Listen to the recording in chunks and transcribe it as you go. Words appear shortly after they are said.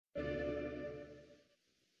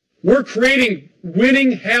We're creating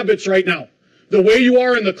winning habits right now. The way you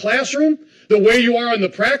are in the classroom, the way you are on the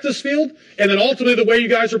practice field, and then ultimately the way you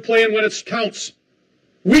guys are playing when it counts.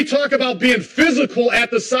 We talk about being physical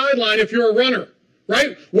at the sideline if you're a runner,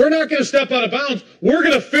 right? We're not going to step out of bounds. We're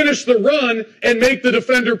going to finish the run and make the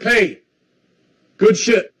defender pay. Good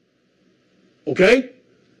shit. Okay?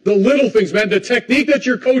 The little things, man. The technique that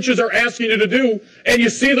your coaches are asking you to do, and you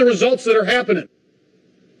see the results that are happening.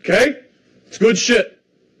 Okay? It's good shit.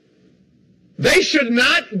 They should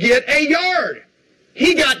not get a yard.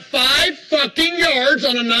 He got 5 fucking yards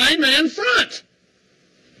on a 9-man front.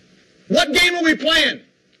 What game are we playing?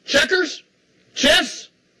 Checkers? Chess?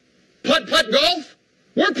 Putt-putt golf?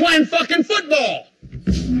 We're playing fucking football.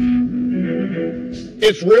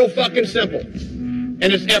 It's real fucking simple. And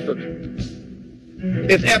it's effort.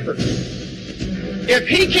 It's effort. If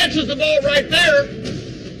he catches the ball right there,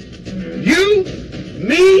 you,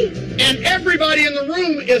 me, and everybody in the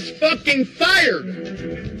room is fucking fired.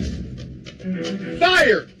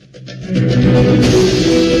 Fired.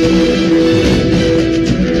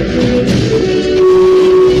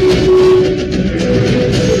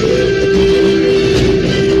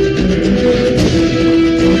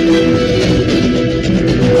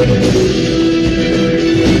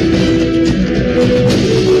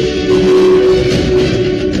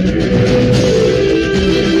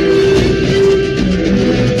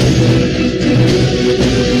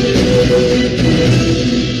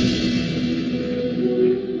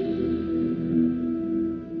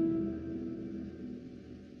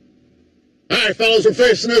 Fellas, we're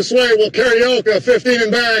facing this way. We'll karaoke 15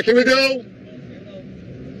 and back. Here we go.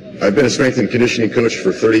 I've been a strength and conditioning coach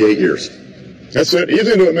for 38 years. That's it.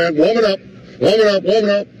 Easy into it, man. Warm it up. Warm it up. Warm it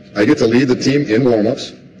up. I get to lead the team in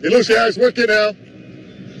warm-ups. You loose guys. Work it now.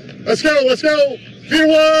 Let's go. Let's go. Feet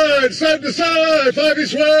wide. Side to side. 5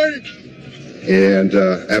 each way. And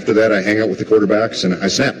after that, I hang out with the quarterbacks and I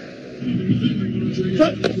snap.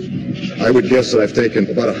 I would guess that I've taken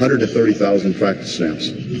about 130,000 practice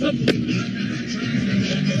snaps.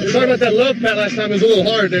 Sorry about that love pat last time. It was a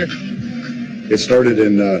little hard there. It started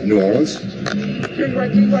in New Orleans. And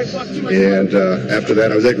after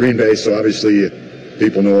that, I was at Green Bay, so obviously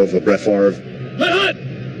people know of Brett Favre.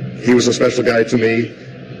 He was a special guy to me.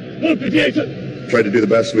 Tried to do the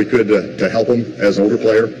best we could to help him as an older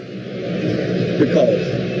player. Good call.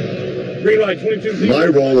 Green light, 22. My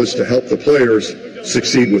role is to help the players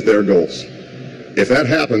succeed with their goals. If that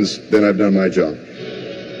happens, then I've done my job.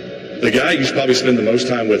 The guy you probably spend the most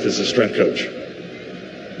time with is the strength coach.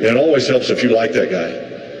 And it always helps if you like that guy.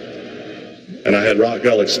 And I had Rock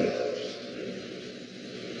Gullickson.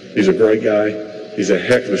 He's a great guy. He's a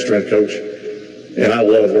heck of a strength coach. And I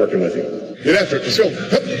love working with him. Get after it. Let's go.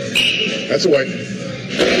 Hup. That's the way.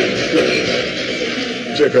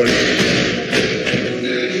 See you, Cody.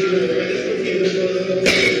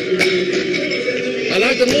 I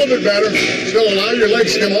like it a little bit better. Still allow your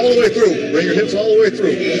legs to come all the way through. Bring your hips all the way through.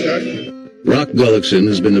 Okay? Rock Gullickson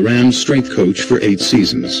has been the Rams' strength coach for 8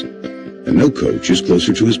 seasons. And no coach is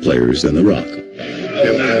closer to his players than The Rock. Yep,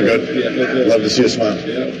 good. Love to see a smile.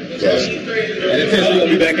 It's awesome. And if we'll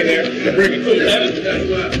be back in there.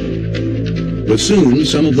 But soon,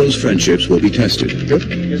 some of those friendships will be tested. Good?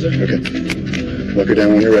 Yes, sir. Okay. Lock her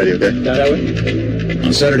down when you're ready, okay?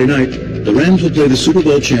 On Saturday night, the Rams will play the Super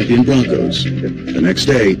Bowl champion Broncos. The next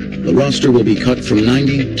day, the roster will be cut from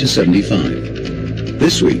 90 to 75.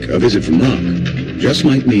 This week, a visit from Rock just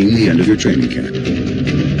might mean the end of your training camp.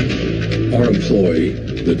 Our employee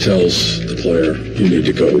that tells the player, you need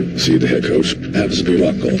to go see the head coach, happens to be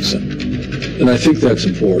Rock Gullickson. And I think that's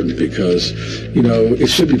important because, you know, it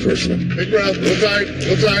should be personal. Big breath. Look tight.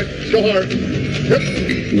 Look tight. Go hard. Yep.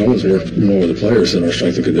 No one's worked more with the players than our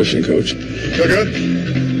strength and conditioning coach. Feel good?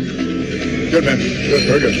 Good, man. Good.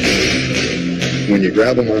 Very good. When you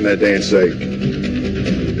grab them on that day and say,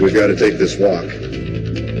 we've got to take this walk,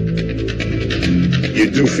 you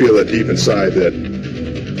do feel it deep inside that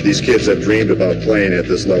these kids have dreamed about playing at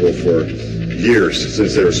this level for years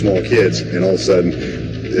since they were small kids, and all of a sudden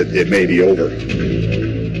it may be over.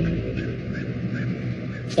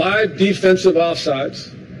 5 defensive offsides,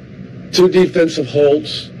 2 defensive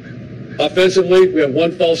holds. Offensively, we had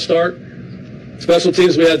 1 false start. Special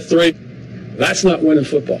teams, we had 3. That's not winning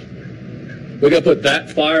football. We got to put that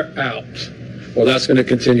fire out, or that's going to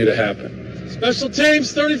continue to happen. Special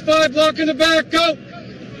teams, 35, block in the back, go!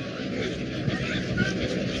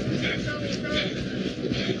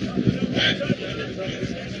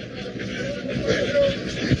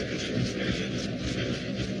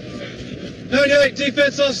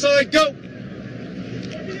 Defense offside, go!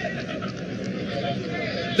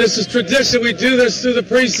 This is tradition. We do this through the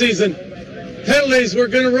preseason. Penalties, we're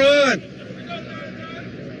going to run.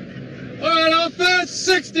 All right, offense,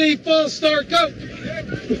 60, false start, go.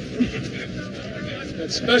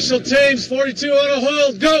 And special teams, 42 on a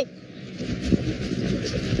hold, go.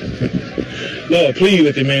 Lord, please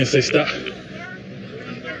let the man say stop.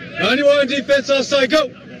 91 defense, offside, go.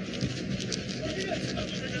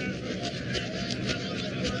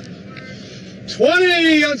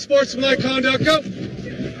 $20 unsportsmanlike conduct, go.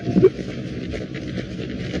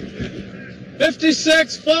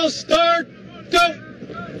 56, false start, go.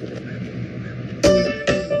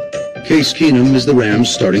 Case Keenum is the Rams'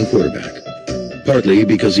 starting quarterback, partly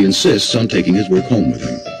because he insists on taking his work home with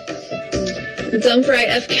him. Dump right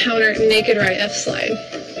F counter, naked right F slide.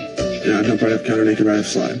 Yeah, dump right F counter, naked right F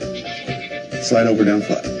slide. Slide over, down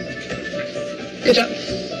flat. Good job.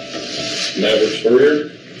 Mavericks Warrior.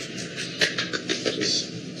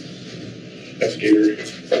 Just F gator.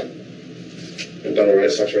 And down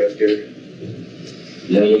right, socks right F gator.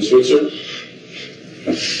 Marlon Switzer.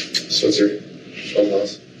 Switzer.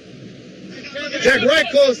 Almost. Jack right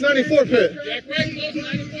close, 94 pit. Jack right close,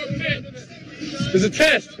 94 pit. There's a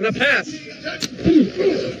test and a pass.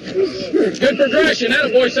 Good progression.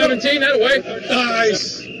 Attaboy, 17. Attaway.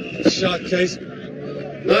 Nice. Shot, Case.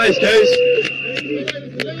 Nice, Case.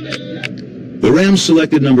 The Rams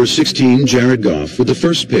selected number 16, Jared Goff, with the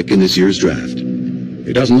first pick in this year's draft.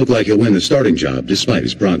 It doesn't look like he'll win the starting job despite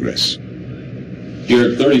his progress.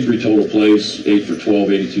 Jared, 33 total plays, 8 for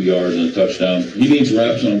 12, 82 yards, and a touchdown. He needs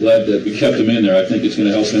reps, and I'm glad that we kept him in there. I think it's going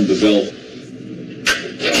to help him develop.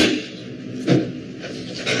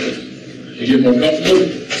 You get more comfortable?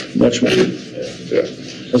 Much more.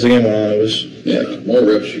 Yeah. As the game went on, it was, More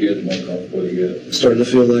reps you get, the more comfortable you get. started to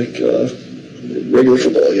feel like regular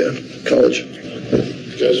football, college.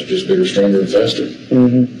 Guys are just bigger, stronger, and faster.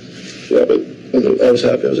 Mm-hmm. Yeah, but I was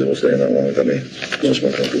happy I was able to stay in that long. It got me much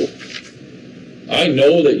more comfortable. I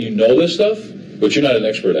know that you know this stuff, but you're not an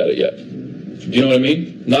expert at it yet. Do you know what I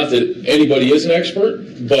mean? Not that anybody is an expert,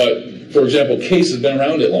 but, for example, Case has been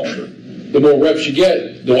around it longer. The more reps you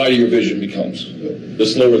get, the wider your vision becomes, the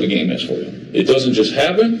slower the game is for you. It doesn't just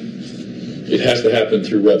happen. It has to happen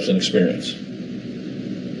through reps and experience.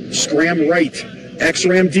 Scram right.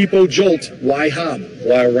 X-Ram Depot Jolt. Y Hob.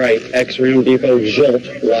 Y right. X-Ram Depot Jolt.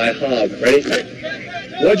 Y Hob. Ready?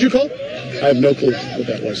 What'd you call? I have no clue what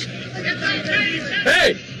that was.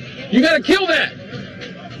 Hey! You gotta kill that!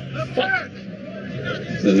 Fuck.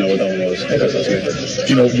 Didn't know what that one was. Do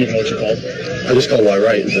you know what you called? I just called Y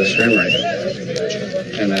right. It's a scram right.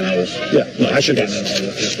 And then I was... Yeah, no, I should have gotten in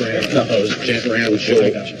the scram. No, it was Ram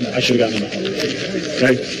Jolt. No, I should have gotten in the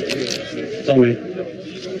Okay. Tell me.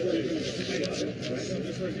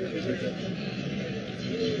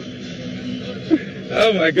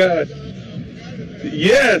 Oh my God.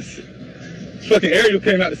 Yes! Fucking Ariel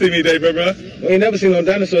came out to see me today, bro. We ain't never seen no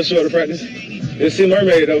dinosaur show at practice. Didn't see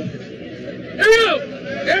Mermaid, though. Ariel!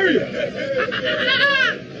 Ariel!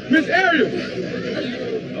 Miss Ariel!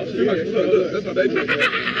 That's my baby.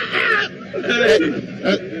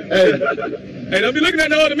 Hey, don't be looking at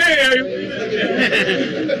no other man, Ariel.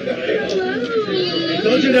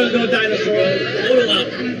 Told you there was no dinosaur. Hold up.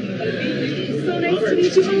 So nice to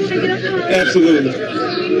meet you. Can I get a hug? Absolutely.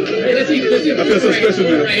 Hey, I feel so special,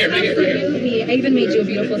 man. Right here. I even made you a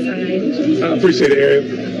beautiful sign. I appreciate it, Ariel.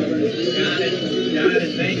 Got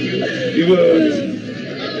it. Thank you. You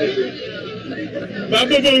Bye,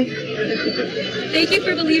 boo-boo. Thank you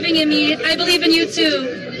for believing in me. I believe in you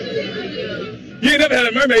too. You ain't never had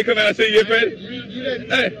a mermaid come out and see you, Fred.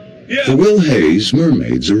 Hey, yeah. For Will Hayes,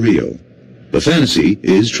 mermaids are real. The fantasy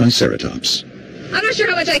is Triceratops. I'm not sure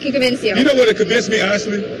how much I can convince you. You know what would convince me,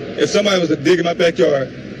 honestly? If somebody was to dig in my backyard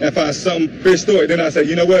and find some prehistoric, then I'd say,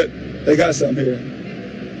 you know what? They got something here.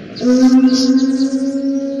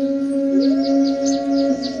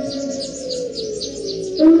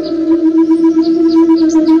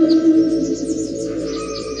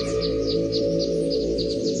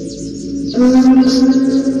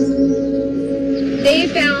 They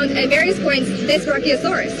found at various points this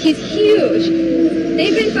Brachiosaurus. He's huge.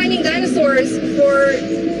 They've been finding dinosaurs for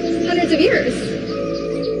hundreds of years.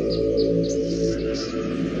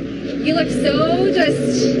 You look so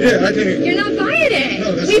just... Yeah, I can't... You're not buying it.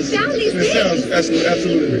 No, We found these this things. sounds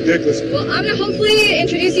absolutely ridiculous. Well, I'm going to hopefully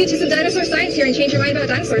introduce you to some dinosaur science here and change your mind about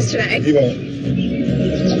dinosaurs today. You won't.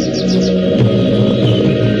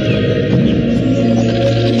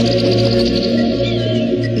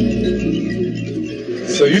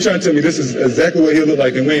 So you trying to tell me this is exactly what he'll look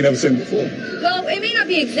like and we ain't never seen before? Well, it may not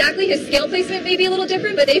be exactly his scale placement, may be a little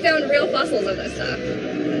different, but they found real fossils of this stuff.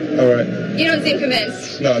 All right. You don't seem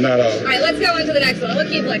convinced. No, not at all. All right, let's go on to the next one. We'll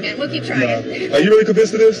keep looking. We'll keep trying. No. Are you really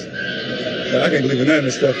convinced of this? I can't believe in none of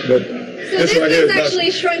this stuff, but so this thing's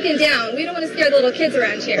actually shrunken down. We don't want to scare the little kids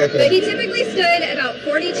around here. Okay. But he typically stood about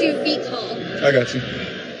 42 feet tall. I got you.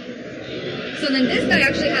 So then this guy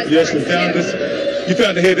actually has You actually found this? You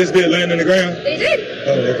found the head of this bed laying in the ground? They did.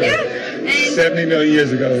 Oh, okay. Yeah. And 70 million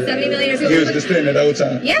years ago. 70 million years ago. He was just standing there the whole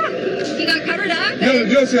time. Yeah. He got covered up.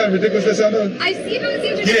 You don't see how ridiculous that sounds? I see how it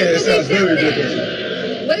seems ridiculous. Yeah, it sounds very ridiculous.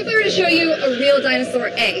 What if I were to show you a real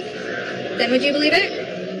dinosaur egg? Then would you believe it?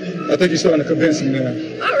 I think you're starting to convince me now.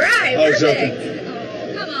 All right, I was perfect. joking.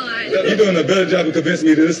 Oh, come on. You're doing a better job of convincing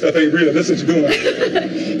me that this stuff ain't real. That's what you're doing.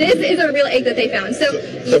 This is a real egg that they found. So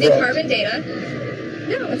using carbon data.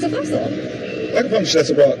 No, it's a fossil. I can promise you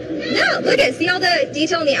that's a rock. No, look at it. See all the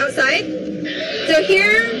detail on the outside? So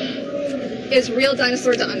here is real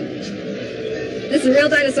dinosaur dung. This is real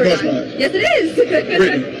dinosaur dung. Yes, it is.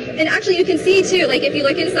 Really? And actually, you can see too. Like if you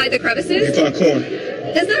look inside the crevices. You find corn.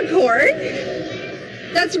 That's not corn.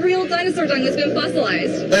 That's real dinosaur dung that's been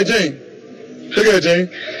fossilized. Hey, Jane. Look at it, Jane.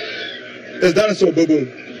 There's dinosaur boo-boo.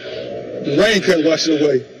 The rain couldn't wash it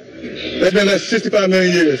away. That's been like 65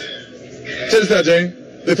 million years. Check this out, Jane.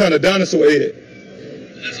 They found a dinosaur egg.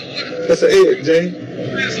 That's an egg, Jane.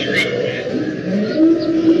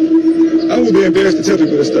 I would be embarrassed to tell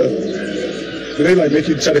people this stuff. Do they like make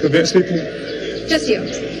you try to convince people? Just you.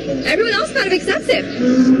 Everyone else kind of accepts it.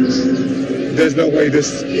 There's no way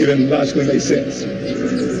this even logically makes sense.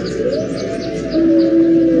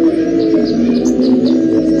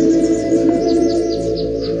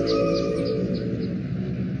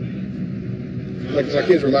 Like my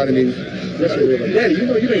kids reminded me yesterday, like, Daddy, you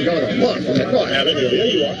know you've been gone a month. I'm like, no, I haven't. Yeah,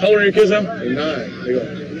 you are. How old are your kids now? They're 9. They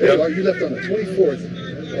go, you left on the 24th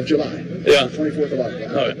of July. Yeah. 24th of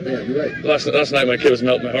August. Oh, yeah, you're right. Last night my kid was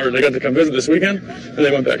melting my heart. They got to come visit this weekend, and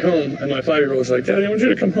they went back home, and my 5-year-old was like, Daddy, I want you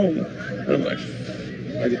to come home. And I'm like,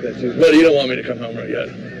 I get that too. But you don't want me to come home right yet.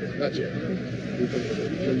 Not yet.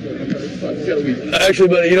 Actually,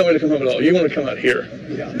 buddy, you don't want me to come home at all. You want to come out here.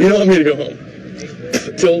 You don't want me to go home.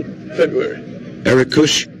 Till February. Eric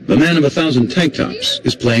Cush, the man of 1,000 tank tops,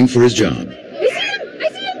 is playing for his job. I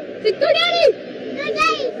see him! Go, Daddy! Go,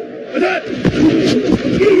 Daddy!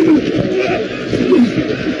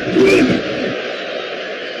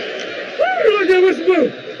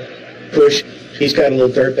 Cush, he's got a little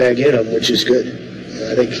dirtbag in him, which is good.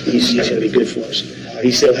 I think he's going to be good for us.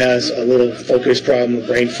 He still has a little focus problem, a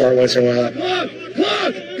brain fart once in a while.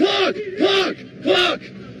 Clock!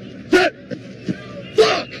 Set!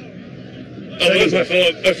 Fuck! Oh, that's my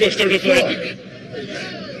fault. I flushed her to fuck.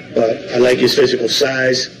 But I like his physical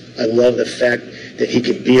size. I love the fact that he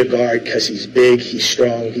can be a guard because he's big, he's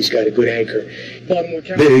strong, he's got a good anchor.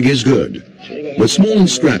 Big is good. But small and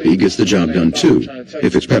scrappy gets the job done too,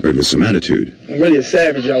 if it's peppered with some attitude. I'm really a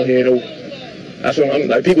savage out here, though. That's what I'm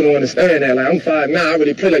like. People don't understand that. Like, I'm 5'9", I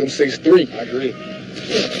really play like I'm 6'3". I agree.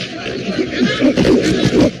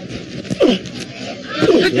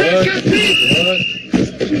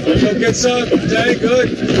 Good, son. Jay, good.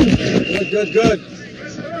 Good.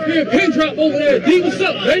 Hey, pin drop over there. D, what's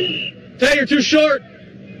up, baby? Teddy, you're too short.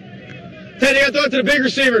 Teddy, I throw it to the big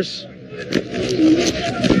receivers.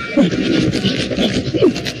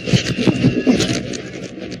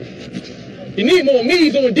 You need more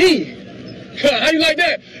me's on D. How you like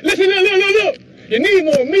that? Listen, look. You need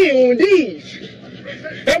more me on D's.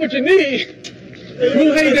 That's what you need.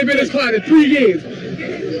 Who hates that been in this closet in 3 years?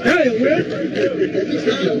 Damn, man.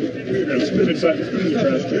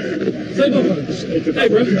 Say no. Hey,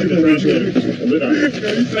 bro.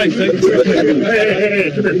 Thanks, hey, come here.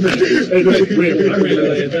 I really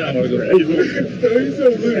lay it down. He's so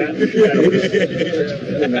blue.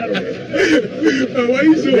 Why are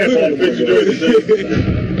you so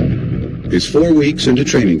blue? It's 4 weeks into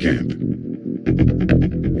training camp.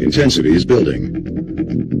 Intensity is building.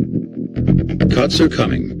 Cuts are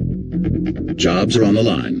coming. Jobs are on the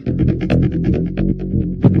line.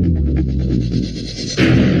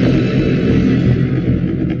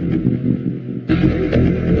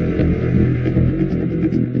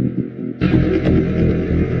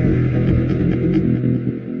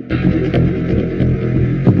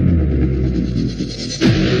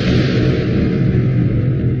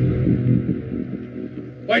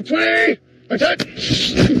 White 20! Attack!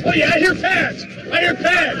 Oh yeah, I hear pads!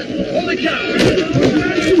 Holy cow!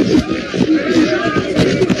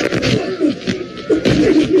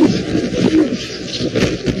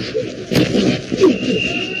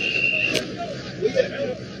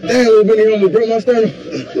 Damn, little Benny almost broke my sternum.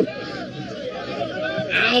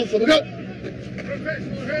 Alpha, go!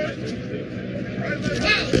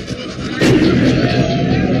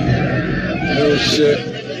 Oh shit.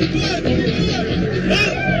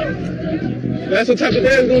 That's what type of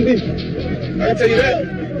day it's gonna be. can tell you that.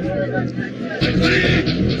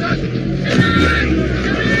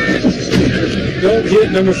 Don't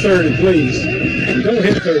hit number 30, please. Don't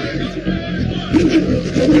hit 30.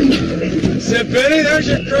 Said Benny, there's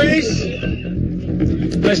your crease.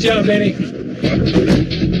 Nice job, Benny.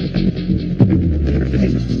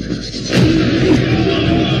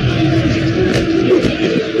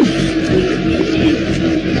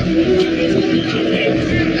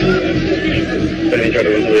 Benny tried to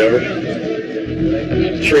run through the over.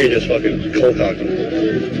 Tree just fucking cold cocked him.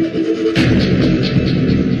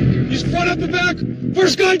 Just front up the back.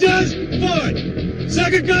 First guy does, fine.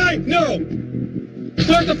 Second guy, no.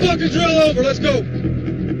 Start the fucking drill over. Let's go.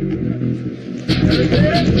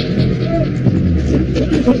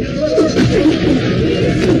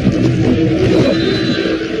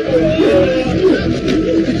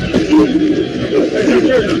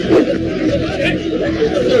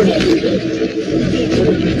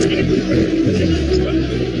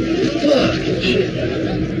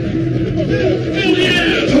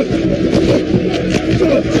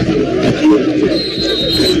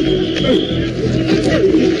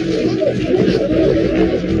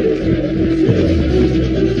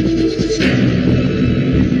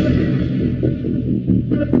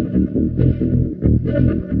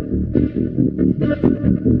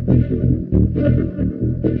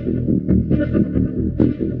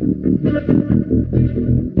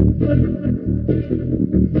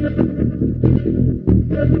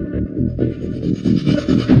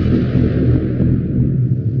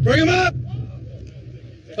 Bring him up.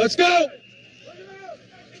 Let's go.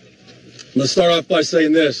 Let's start off by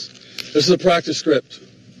saying this. This is a practice script,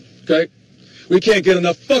 okay? We can't get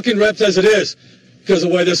enough fucking reps as it is because of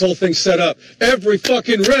the way this whole thing's set up. Every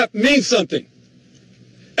fucking rep means something.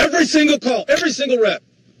 Every single call, every single rep.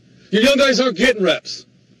 You young guys aren't getting reps.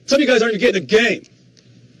 Some of you guys aren't even getting a game.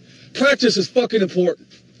 Practice is fucking important.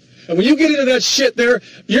 And when you get into that shit there,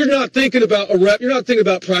 you're not thinking about a rep, you're not thinking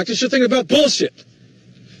about practice, you're thinking about bullshit.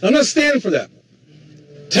 I'm not standing for that.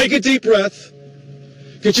 Take a deep breath,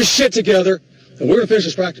 get your shit together, and we're going to finish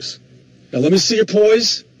this practice. Now let me see your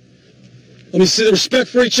poise. Let me see the respect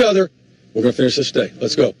for each other. We're going to finish this day.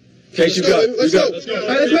 Let's go. Case, you got it. Let's go. Let's go. All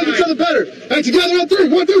right, let's make each other better. Hey, together on 3.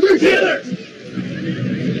 1, 2, 3. Together.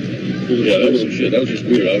 Yeah, that was some shit. That was just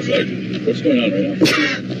weird. I was like, what's going on right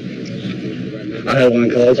now? I had one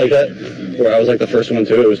in college like that, where I was like the first one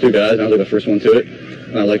to it. It was 2 guys, and I was like the first one to it.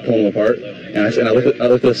 And I was like pulling them apart. And I looked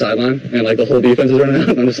at the sideline, and like the whole defense is running out.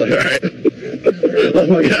 And I'm just like, all right. Love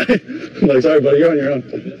my guy. I'm like, sorry, buddy, you're on your own.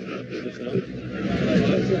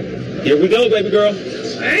 Here we go, baby girl.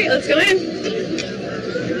 All right, let's go in.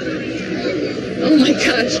 Oh my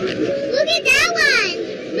gosh. Look at that one.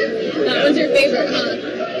 That one's your favorite, huh?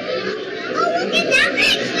 Oh, look at that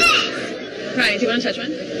big fish. Ryan, do you want to touch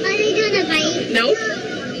one? Are they doing a bite? Nope.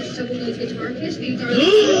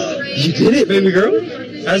 You did it, baby girl.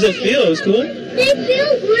 How does it feel? It was cool? They feel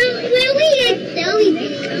really like jelly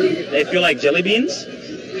beans. They feel like jelly beans?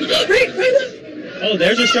 Right, look. Oh,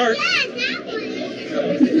 there's a shark. Yeah, that one.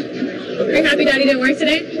 Are you happy Daddy didn't work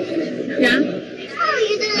today? Yeah? Oh,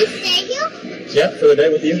 you're gonna stay here? Yeah, for the day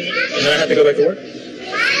with you. And then I have to go back to work? I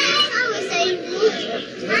was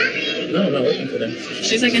saying, No, I'm not working for them.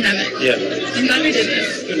 She's like in heaven. Yeah. I'm glad we did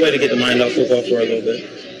this. Good way to get the mind off football for a little bit.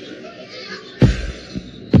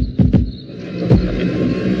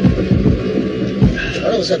 I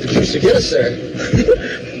almost have the juice to get us there.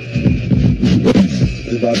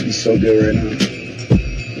 It's about to be so good right now.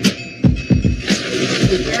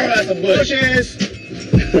 All right, some bushes.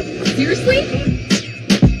 Seriously?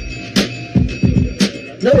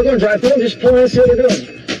 No, we're going to drive through and just pull in and see what we're doing.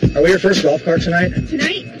 Are we your first golf cart tonight?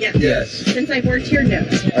 Tonight? Yeah. Yes. Since I've worked here, no.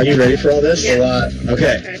 Are you ready for all this? Yeah. A lot.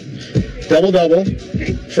 Okay. Double,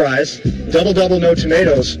 fries. Double, no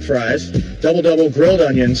tomatoes, fries. Double, grilled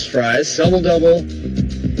onions, fries. Double,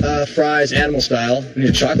 fries, animal style. We need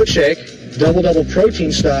a chocolate shake. Double,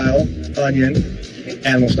 protein style, onion,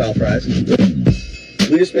 animal style fries.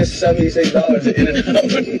 We just spent $76 in and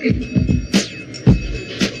out.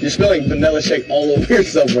 You're spilling vanilla shake all over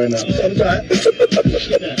yourself right now. Sometimes.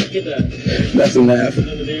 Get that. That's a nap.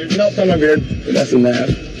 No, it's on my beard. That's a nap.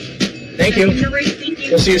 Thank you.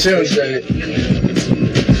 We'll see you soon.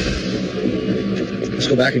 Let's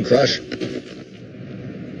go back and crush.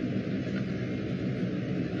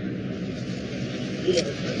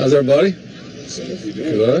 How's everybody?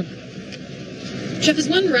 Good. Jeff, is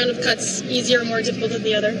one round of cuts easier or more difficult than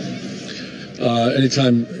the other?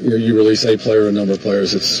 Anytime you release a player or a number of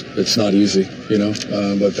players, it's not easy,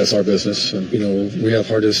 but that's our business. And, we have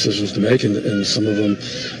hard decisions to make, and some of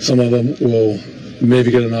them will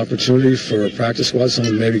maybe get an opportunity for a practice squad. Some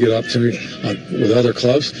of them maybe get an opportunity with other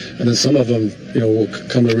clubs, and then some of them, will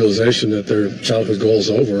come to the realization that their childhood goal is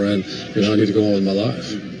over, and I need to go on with my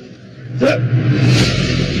life.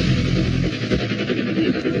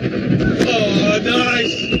 Oh,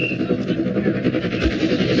 nice!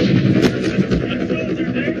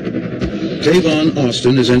 Tavon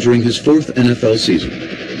Austin is entering his 4th NFL season.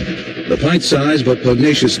 The pint-sized but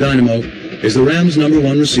pugnacious Dynamo is the Rams'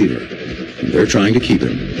 #1 receiver, and they're trying to keep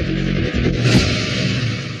him.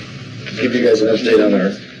 Give you guys an update on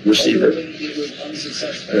our receiver.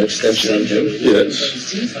 An extension on him. Yes.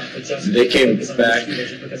 They came back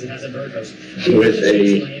with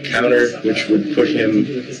a counter which would put him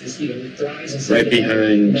right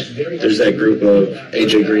behind. There's that group of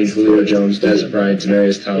A.J. Green, Julio Jones, Des Bryant,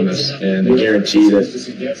 Demarius Thomas, and the guarantee that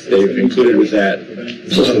they've included with that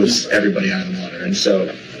blows everybody out of the water. And so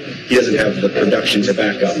he doesn't have the production to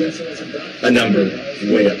back up a number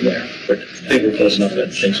way up there. But I think we're close enough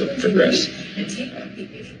that things will progress.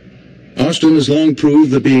 Austin has long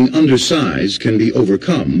proved that being undersized can be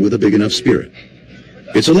overcome with a big enough spirit.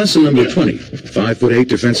 It's a lesson number 20. 5'8"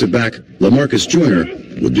 defensive back LaMarcus Joyner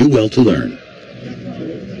would do well to learn.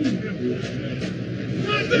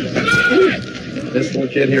 This little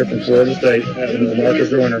kid here from Florida State, LaMarcus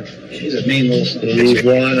Joyner. He's a mean little son. He's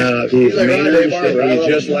mean as shit. He's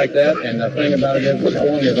just like that. And the thing about it is, look how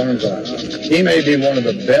long his arms are. He may be one of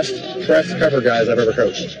the best press cover guys I've ever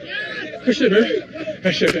coached. Good shit, man.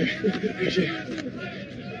 Good shit, man. Good shit.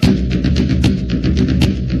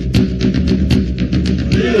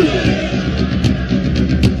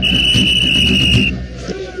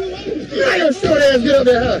 How your short ass get up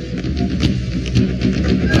there, huh?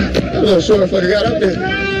 That little short fucker got up there.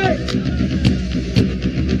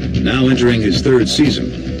 Now entering his 3rd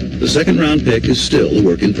season, the 2nd-round pick is still a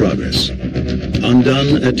work in progress.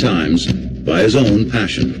 Undone at times by his own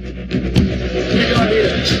passion.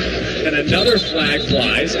 And another flag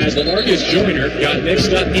flies as LaMarcus Joyner got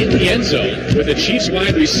mixed up in the end zone with a Chiefs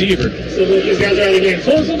wide receiver. So these guys are getting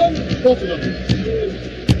both of them? Both of them.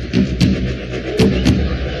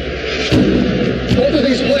 Both of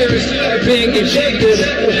these players are being ejected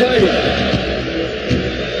for fighting.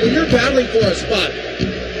 When you're battling for a spot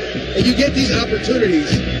and you get these opportunities,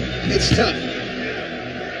 it's tough.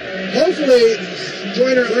 Hopefully,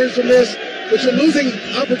 Joyner learns from this, but you're losing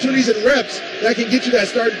opportunities and reps that can get you that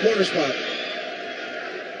starting corner spot.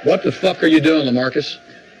 What the fuck are you doing, LaMarcus?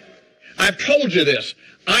 I've told you this.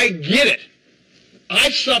 I get it. I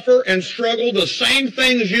suffer and struggle the same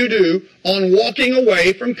things you do on walking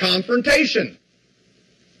away from confrontation.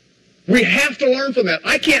 We have to learn from that.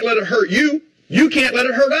 I can't let it hurt you. You can't let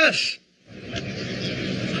it hurt us.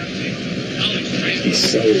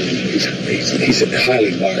 He's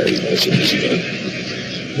highly wired.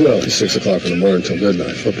 Well, it's 6 o'clock in the morning until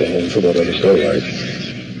midnight. Football doesn't go right.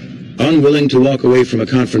 Unwilling to walk away from a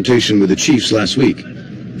confrontation with the Chiefs last week,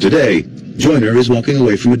 today, Joyner is walking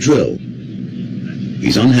away from a drill.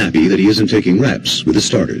 He's unhappy that he isn't taking reps with the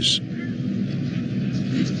starters.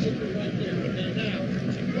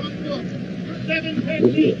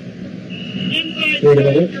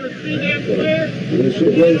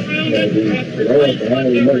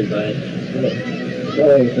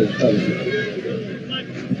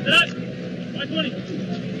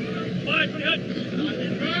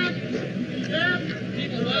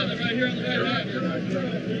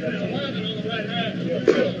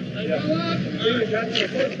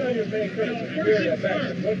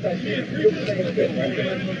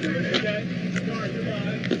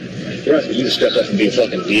 Russ, you need to step up and be a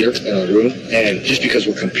fucking leader in a room, and just because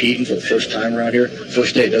we're competing for the first time around here,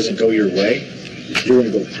 first day it doesn't go your way, you're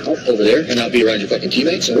going to go out over there and not be around your fucking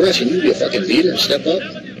teammates, and we're asking you to be a fucking leader and step up.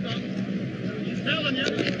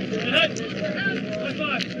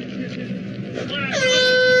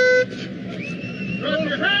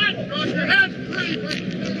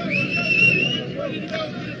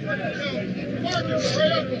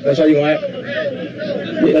 That's how you gonna act?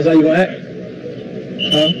 Yeah, that's how you gonna act?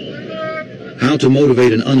 Huh? How to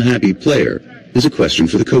motivate an unhappy player is a question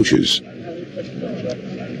for the coaches.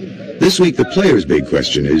 This week, the players' big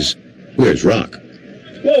question is, where's Rock?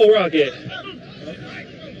 Whoa, Rock at?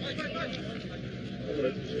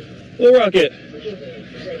 Where Rock at?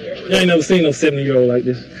 You ain't never seen no 70-year-old like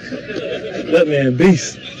this. That man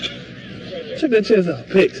beast. Check that chest out.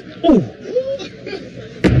 Picks. Ooh.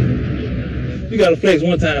 You gotta flex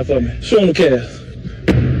one time for me. Show him the calf.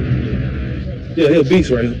 Yeah, he'll beast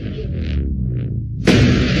right here.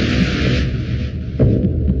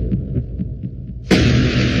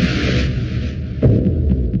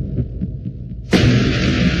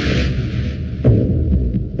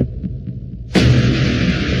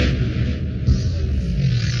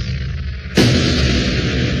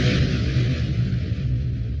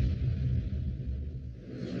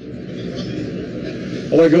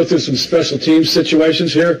 I want to go through some special team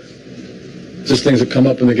situations here. Just things that come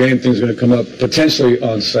up in the game, things are going to come up potentially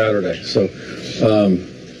on Saturday. So,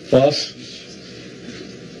 Foss?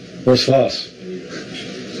 Where's Foss? Here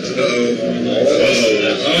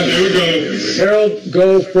we go. Harold,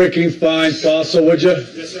 go freaking find Fossil, would you?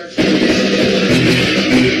 Yes, sir.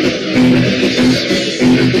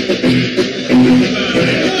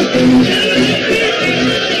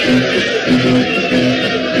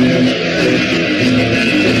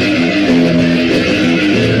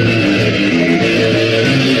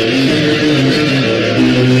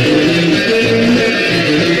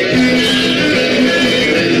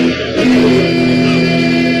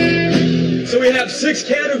 So we have 6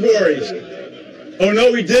 categories. Oh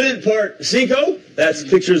no, we didn't. Part 5. That's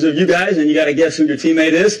pictures of you guys, and you got to guess who your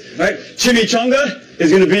teammate is. All right. Chimichanga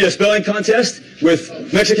is going to be a spelling contest with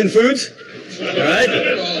Mexican foods. All right.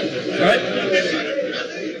 All right.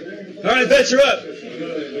 All right. Bets you're up.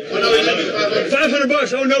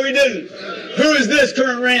 $500. Oh no, we didn't. Who is this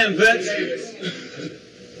current Ram? Vets.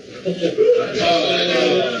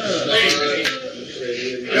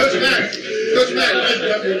 Coach Mack. Coach Mack.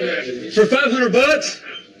 For $500?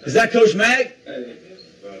 Is that Coach Mack?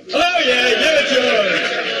 Oh yeah, give it to him.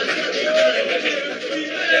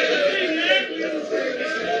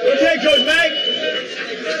 Okay, Coach Mack.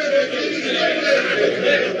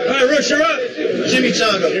 All right, Roosh, you're up.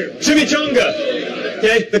 Chimichanga. Chimichanga.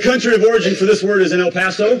 Okay, the country of origin for this word is in El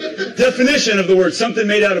Paso. Definition of the word: something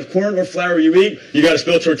made out of corn or flour you eat. You got to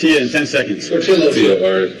spell tortilla in 10 seconds. Tortilla. That was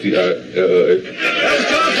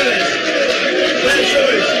confidence. Bad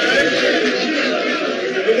choice.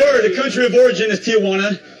 The word, the country of origin is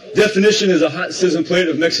Tijuana. Definition is a hot sizzling plate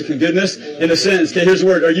of Mexican goodness. In a sentence, okay, here's the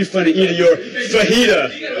word. Are you fun to eat your fajita?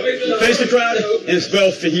 Face the crowd and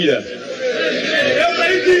spell fajita.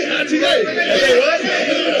 Okay, what?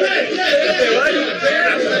 Okay, what?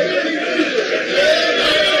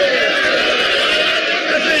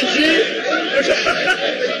 That's NG.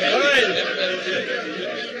 All right.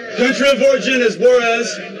 Country of origin is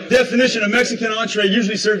Juarez. Definition of Mexican entree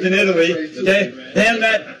usually served in Italy. Okay? And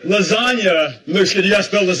that lasagna looks good. You gotta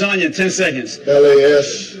spell lasagna in 10 seconds.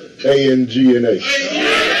 Lasangna.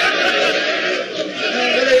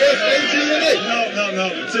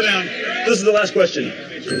 No. Sit down. This is the last question.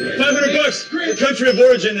 $500. The country of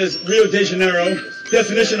origin is Rio de Janeiro.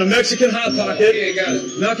 Definition of Mexican hot pocket.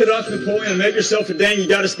 Knock it off Napoleon and make yourself a dang. You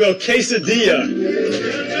gotta spell quesadilla.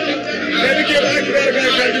 There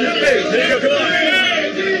you go, come on.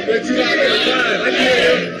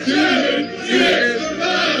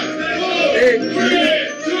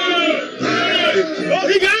 Oh,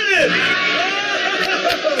 he got it!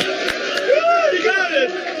 He got it!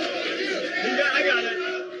 I got it.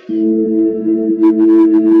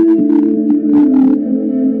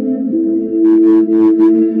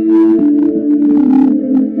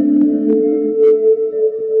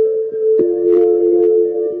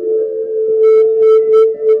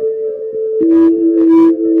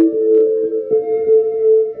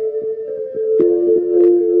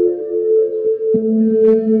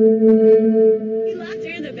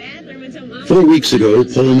 Four weeks ago,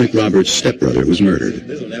 Paul McRoberts' stepbrother was murdered.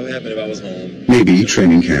 This will never happen if I was home. Maybe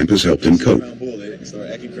training camp has helped him cope.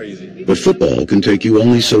 But football can take you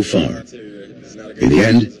only so far. In the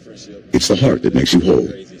end, it's the heart that makes you whole.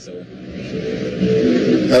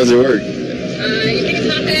 How does it work? You pick a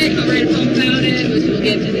topic, I'll write a poem about it, most people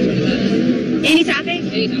get to this about it. Any topic?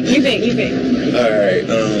 Any topic. You pick. Alright,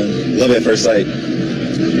 love at first sight.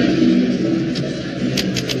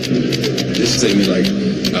 This should take me like an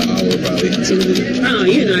hour probably to really... Oh,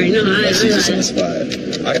 you already know. I just on the spot.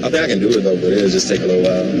 I think I can do it though, but it'll just take a little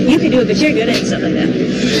while. You can do it, but you're good at stuff like that.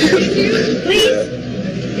 Please.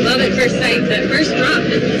 Yeah. Love at first sight. That first drop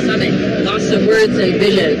in the stomach. Lots of words and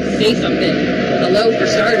vision. Say something. Hello for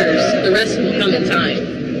starters. The rest will come in time.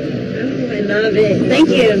 Oh, I love it. Thank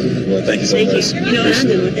you. Well, thank you so much. You know what I'm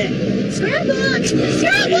doing with that. Scrapbook!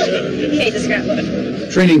 Scrapbook! Okay, the scrapbook.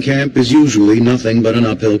 Training camp is usually nothing but an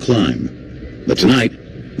uphill climb. But tonight,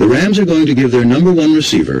 the Rams are going to give their number one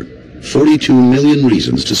receiver 42 million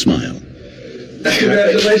reasons to smile.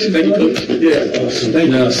 Congratulations. Thank you, Coach. Yeah, awesome.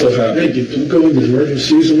 Thank you. I'm so happy. Thank you. Go into the regular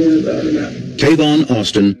season without that. Tavon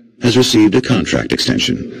Austin has received a contract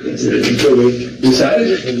extension. You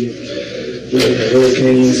excited?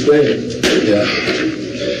 Hurricane Spain. Yeah.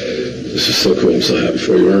 This is so cool. I'm so happy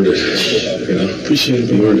for you. Earned it. You know? Appreciate it.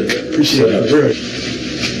 You earned it. Appreciate it. Very.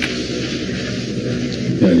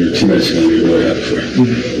 Yeah, and your teammates are going to be really happy for you.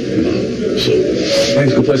 You know? So,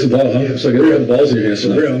 thanks. Go play some ball, huh? So I got to have balls in your hands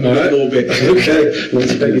tonight. All right? A little bit. Okay.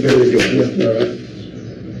 Let's take it very good. Yeah. All right.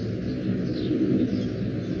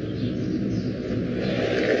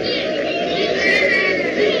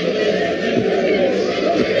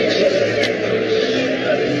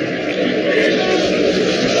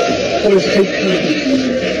 I'm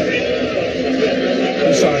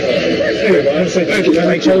sorry. Anyway, I want to say thank you, man.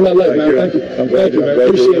 Thank you. My leg, man. Thank you. Thank you, man.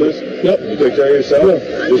 Appreciate it. Yep. You take care of yourself. Yeah.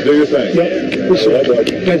 Just do your thing. Yep. Appreciate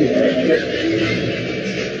it. Thank you.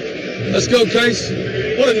 Let's go, Case.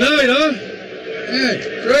 What a night, huh? Yeah,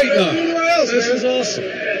 great night. Anywhere else? This is awesome.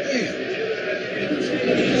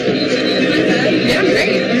 Yeah, great.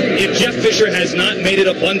 If Jeff Fisher has not made it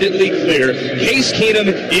abundantly clear, Case Keenum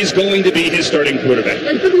is going to be his starting quarterback.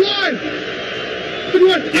 Hey, good line. Good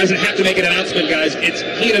line. He doesn't have to make an announcement, guys. It's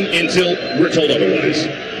Keenum until we're told otherwise.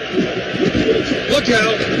 Look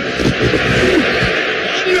out.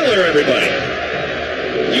 Von Miller, everybody.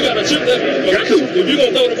 You got to tip that. If you're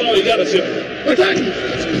going to throw the ball, you got to tip it. Attack.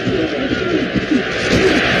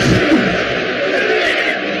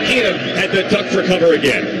 Keenum had to duck for cover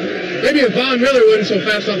again. Maybe if Von Miller wasn't so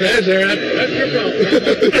fast off the edge there, that's your problem.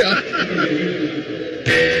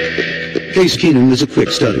 Case Keenum is a quick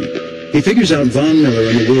study. He figures out Von Miller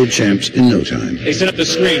and the world champs in no time. They set up the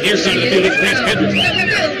screen. Here's side of the field. It's Lance Hendricks.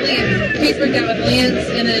 Case worked out with Lance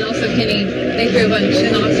and then also Kenny. They threw a bunch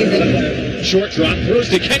in the offseason. Short drop, throws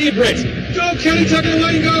to Kenny Britt. Go, Kenny, tuck it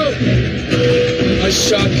away and go. Nice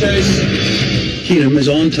shot, Case. Keenum is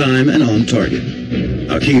on time and on target.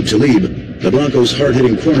 Aqib Talib, the Broncos'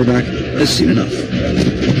 hard-hitting cornerback, has seen enough.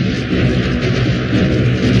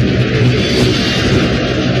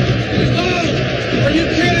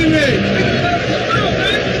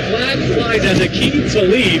 As Aqib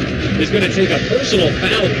Talib is going to take a personal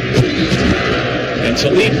foul. And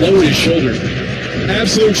Talib lowered his shoulder.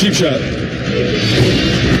 Absolute cheap shot.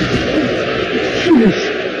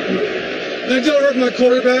 That don't hurt my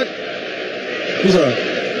quarterback. He's all right.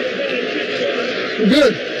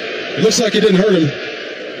 Good. It looks like it didn't hurt him.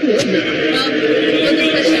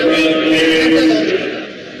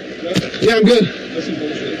 Yeah, I'm good.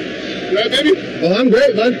 Right, baby? Well, I'm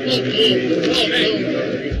great, bud.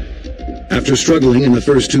 After struggling in the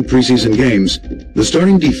first two preseason games, the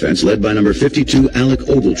starting defense, led by number 52 Alec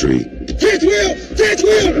Ogletree,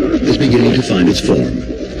 is beginning to find its form.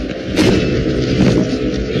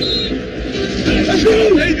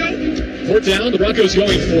 There you go. Fourth down, the Broncos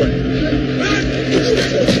going for it.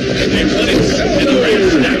 They run it, and the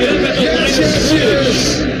Raiders now get up at the line of scrimmage.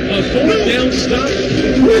 A fourth down stop.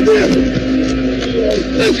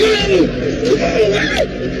 Let's go!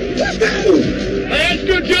 Lance,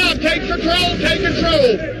 good job. Take control. Take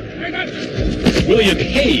control. William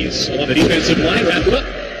Hayes on the defensive line. Wrap it up.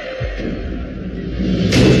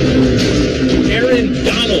 Aaron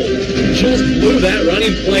Donald just blew that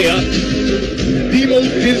running play up. The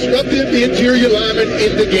most disruptive interior lineman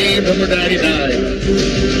in the game, number 99.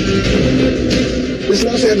 This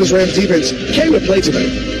Los Angeles Rams defense came to play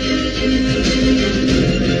tonight.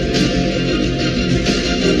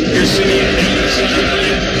 Here's Simeon down the sideline.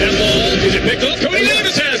 That ball, is it picked up? Cody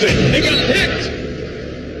Davis has it. They got picked.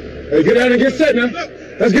 Hey, get out and get set now.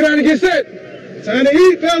 Let's get out and get set. Time to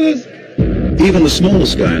eat, fellas. Even the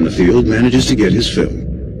smallest guy on the field manages to get his fill.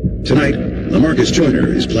 Tonight, LaMarcus Joyner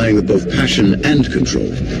is playing with both passion and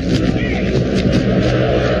control.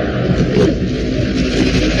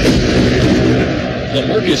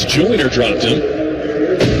 LaMarcus Joyner dropped him.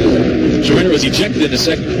 Joyner was ejected in the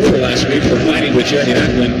second quarter last week for fighting with Jeremy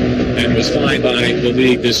Macklin and was fined by the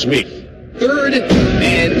league this week. 3rd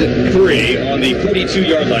and 3 on the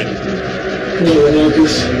 42-yard line. Come on,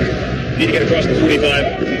 LaMarcus. Need to get across the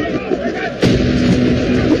 45.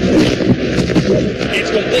 It's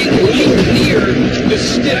complete right near the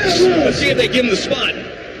sticks. Let's see if they give him the spot.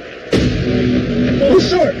 Oh,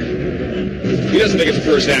 short. He doesn't think it's a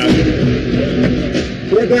first down.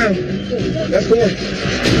 4th down. That's 4.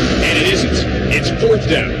 And it isn't. It's 4th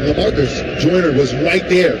down. LaMarcus Joyner was right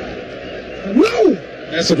there. No!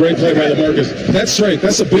 That's a great play by LaMarcus. That's strength.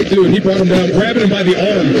 That's a big dude. He brought him down, grabbing him by the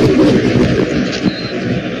arm.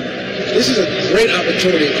 This is a great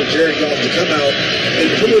opportunity for Jared Goff to come out and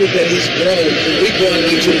prove that he's grown from week 1,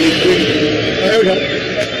 week 2, week 3. There we go.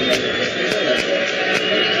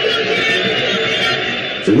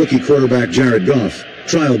 For rookie quarterback Jared Goff,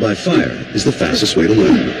 trial by fire is the fastest way to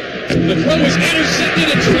learn. The throw is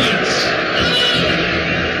intercepted and drops.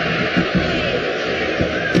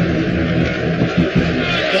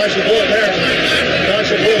 Dodge the bullet there. Dodge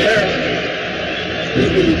the bullet there.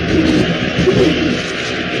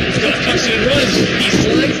 He's got tucks and runs. He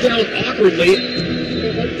slides down awkwardly.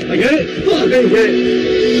 I get it? Oh, I didn't get it.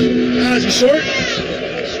 Is he short?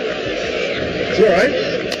 Is he all right?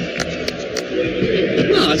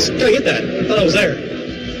 No, I gotta get that. I thought I was there.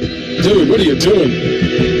 Dude, what are you doing?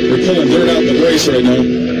 We're pulling dirt out the brace right now.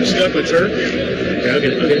 Stuck with turf? Okay, I'll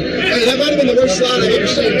get it. Hey, that might have been the worst slide I've ever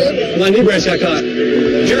seen. My knee brace got caught.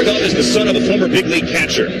 Jared Jared Goff is the son of a former big league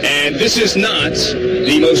catcher, and this is not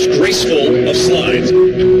the most graceful of slides.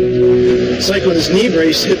 It's like when his knee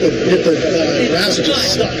brace hit the grass and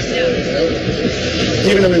just stuck.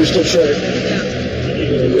 Even though he was still short.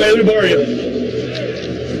 Hey, let me borrow you.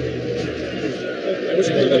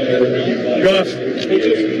 Goff.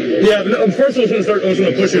 Yeah, no, first I was going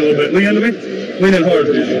to push you a little bit. Lean into me. Lean in hard.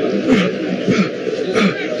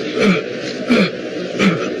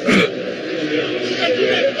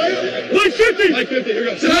 Like 50! Like 50, here we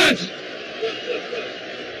go. Sit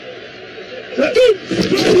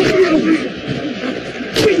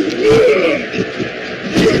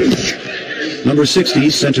Number 60,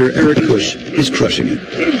 center Eric Cush is crushing it.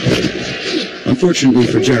 Unfortunately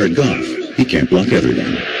for Jared Goff, he can't block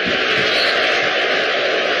everyone.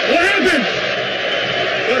 What happened?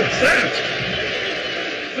 What's that?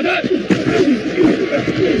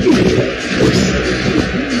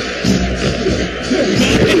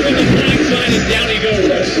 And down he goes.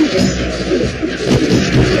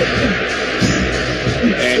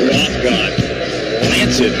 And Goff got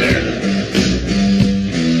planted there.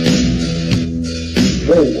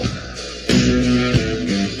 Whoa.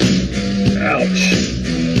 Ouch.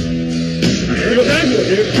 Here goes Angela,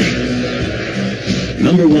 dude.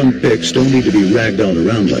 Number 1 picks don't need to be ragdolled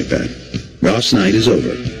around like that. Goff's night is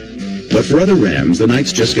over. But for other Rams, the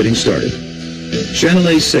night's just getting started.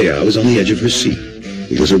 Chanelay Seau is on the edge of her seat,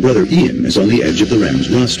 because her brother Ian is on the edge of the Rams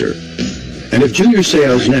roster. And if Junior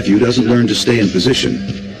Seau's nephew doesn't learn to stay in position,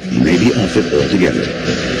 he may be off it altogether.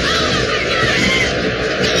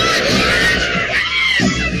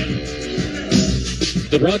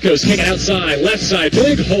 The Broncos kick it outside, left side,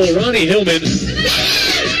 big hole, Ronnie Hillman.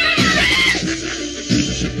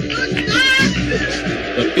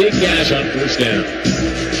 The big gash on first down.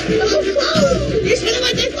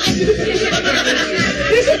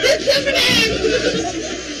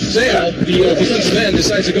 Seau, the defensive end,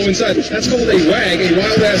 decides to go inside. That's called a wag, a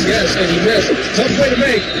wild-ass guess, and he missed. Tough play to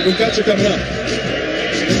make when cuts are coming up.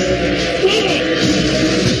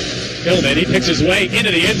 Hillman, he picks his way into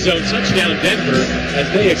the end zone. Touchdown Denver as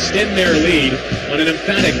they extend their lead on an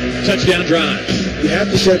emphatic touchdown drive. You have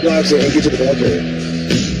to shed blocks and get to the ball carrier.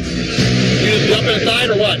 You just jump inside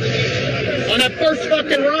or what? On that first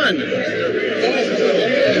fucking run.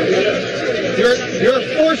 You're a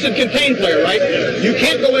force and contain player, right? You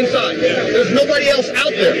can't go inside. There's nobody else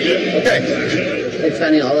out there. Okay. It's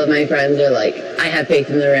funny, all of my friends are like, I have faith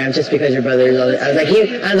in the Rams just because your brother is on it. I was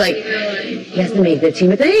like, he has to make the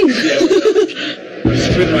team of things.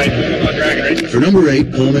 For number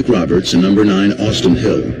 8, Paul McRoberts, and number 9, Austin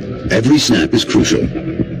Hill, every snap is crucial.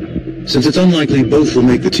 Since it's unlikely both will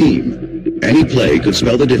make the team, any play could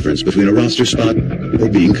spell the difference between a roster spot or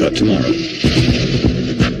being cut tomorrow.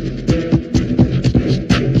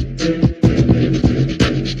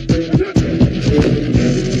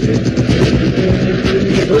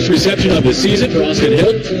 First reception of the season for Austin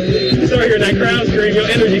Hill. You start hearing that crowd scream, your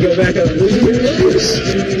energy go back up.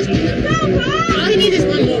 All he needs is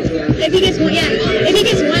one move. If he gets one, if he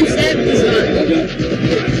gets one step, he's gone.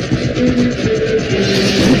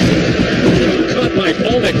 Caught by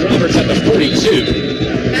Paul McRoberts at the 42.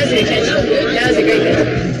 That was a good catch. That was a great catch.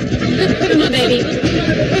 Put him on, baby.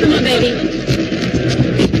 Put him on, baby.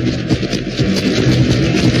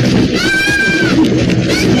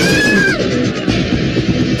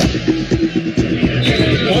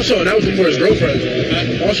 All showing out for his girlfriend.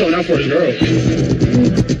 All showing out for his girl.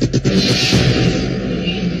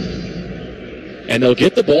 And they'll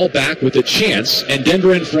get the ball back with a chance, and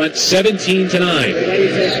Denver in front 17-9.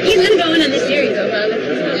 He's going to go in on this series, though, brother.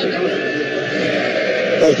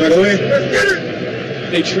 Oh, can I go in?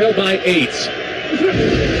 They trail by 8.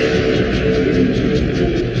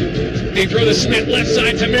 They throw the Smith left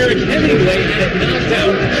side to Merrick Hemingway, and it knocked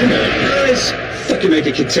out. Come on, guys. Fucking make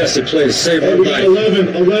a contested play to save our life.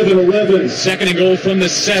 11. Second and goal from the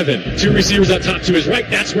 7. 2 receivers up top to his right.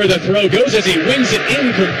 That's where the throw goes as he wings it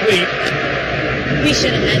incomplete. We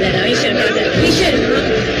should have had that, though. He should have got that. We should have.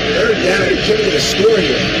 Third down, he couldn't get a score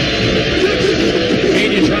here.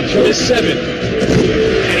 Canyon drops from his 7.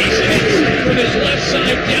 And he's hit from his left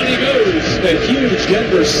side. Down he goes. The huge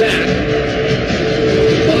Denver sack.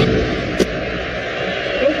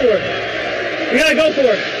 Go for it. You gotta go for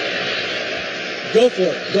it. Go for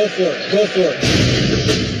it. Go for it. Go for it.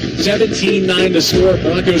 17-9 to score.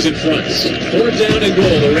 Broncos in front. 4th down and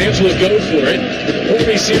goal. The Rams will go for it. 4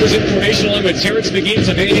 receivers in formation along with Terrence McGee.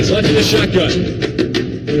 He's left in the shotgun.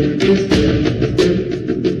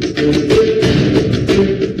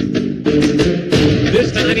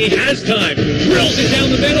 This time he has time. Drills it down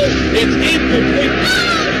the middle. It's incomplete.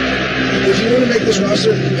 if you want to make this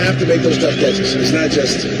roster, you have to make those tough catches. It's not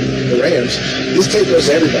just the Rams. This tape goes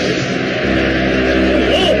to everybody.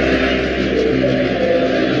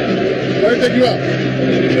 Where did you out?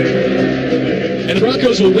 And the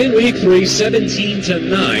Broncos will win Week 3,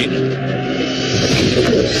 17-9.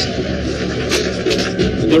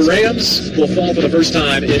 The Rams will fall for the first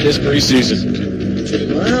time in this preseason.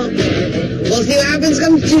 Well, we'll see what happens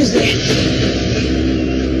come Tuesday.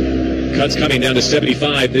 Cuts coming down to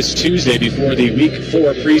 75 this Tuesday before the Week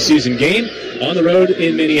 4 preseason game on the road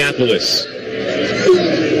in Minneapolis.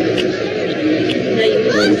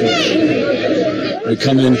 We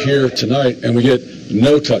come in here tonight and we get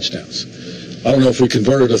no touchdowns. I don't know if we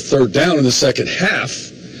converted a third down in the second half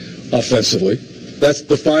offensively. That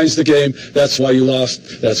defines the game. That's why you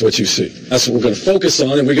lost. That's what you see. That's what we're going to focus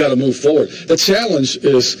on, and we got to move forward. The challenge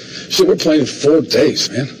is, shit, we're playing in 4 days,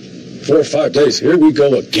 man. 4 or 5 days. Here we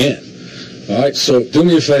go again. All right, so do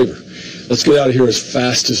me a favor. Let's get out of here as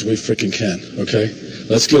fast as we freaking can, okay?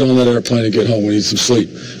 Let's get on that airplane and get home. We need some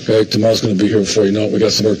sleep, okay? Tomorrow's going to be here before you know it. We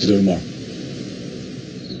got some work to do tomorrow.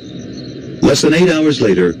 Less than 8 hours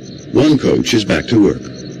later, one coach is back to work.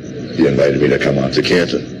 He invited me to come out to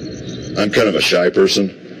Canton. I'm kind of a shy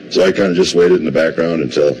person, so I kind of just waited in the background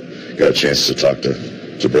until I got a chance to talk to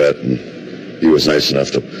Brett, and he was nice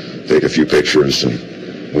enough to take a few pictures. And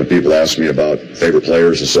when people ask me about favorite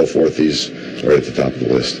players and so forth, he's right at the top of the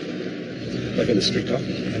list. Like in the street talk,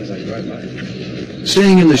 as I drive by.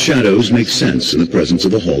 Staying in the shadows makes sense in the presence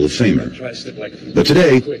of a Hall of Famer. But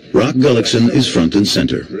today, Rock Gullickson is front and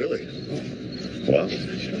center. Really? Wow.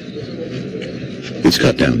 It's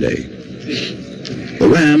cutdown day. The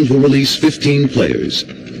Rams will release 15 players.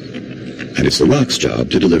 And it's the Rock's job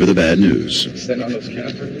to deliver the bad news. Stand on those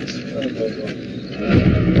cameras.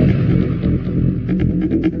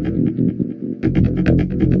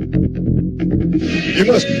 You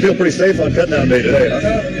must feel pretty safe on cutdown day today,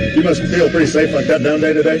 huh? You must feel pretty safe on cutdown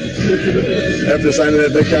day today? After signing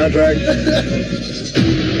that big contract?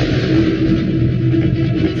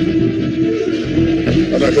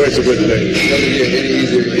 I'm not quite so good today. It's going to get any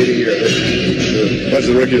easier any year. A bunch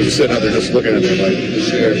of the rookies are sitting out there just looking at me like,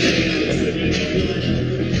 Sure.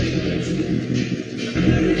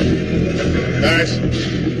 nice.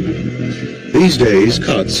 These days,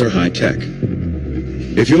 cuts are high-tech.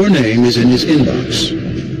 If your name is in his inbox,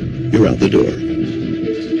 you're out the door.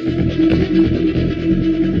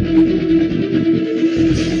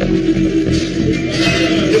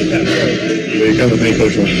 Will you come with me,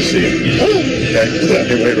 Coach? Wants to see you. Okay?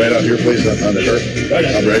 Hey, wait right out here, please, on the turf.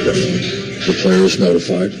 I'll be right there. The player is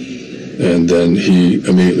notified, and then he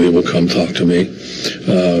immediately will come talk to me.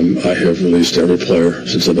 I have released every player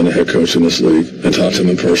since I've been a head coach in this league and talked to him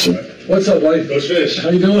in person. What's up, buddy? Coach Fish. How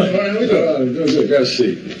you doing? All right, how you doing? I'm doing good. Grab a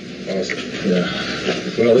seat. Awesome. Yeah.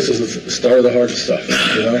 Well, this is the start of the hard stuff, you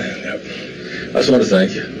know? I just want to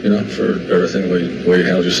thank you, for everything, the way you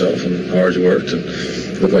handled yourself and how hard you worked, and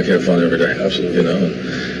looked like you had fun every day. Absolutely. And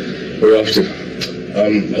where are you off to?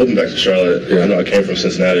 I'm hoping back to Charlotte. Yeah. I know I came from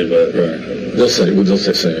Cincinnati, but They'll say any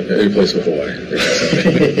place but Hawaii.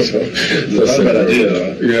 That's not a bad idea,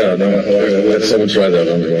 though. Yeah, no, let someone try that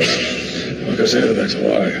on me once. I'm going to say that back to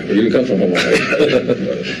Hawaii. But you didn't come from Hawaii.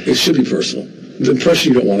 It should be personal. The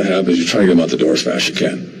impression you don't want to have is you're trying to get them out the door as fast as you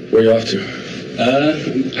can. Where are you off to?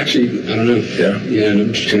 Actually, I don't know. Yeah? Yeah, and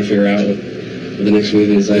I'm just trying to figure out what the next move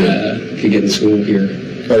is. I could get in school here.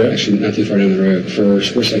 Oh, yeah? Actually, not too far down the road. For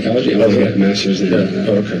sports psychology, I want to get a master's in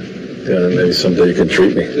okay. Yeah, maybe someday you can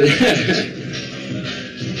treat me.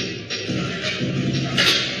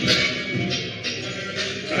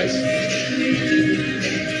 Nice.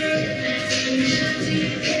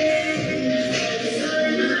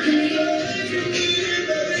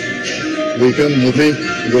 Will you come with me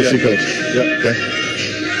and go see Coach? Yeah. Okay.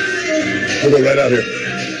 We'll go right out here.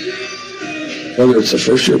 Whether it's a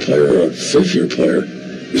first-year player or a fifth-year player,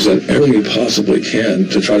 he's done everything he possibly can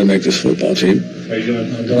to try to make this football team. How you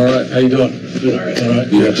doing? I'm doing all right. How you doing? Good. All right. All right.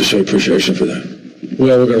 You have to show appreciation for that.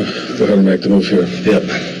 Well, we're going to go ahead and make the move here. Yep.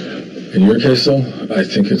 In your case, though, I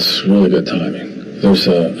think it's really good timing. There's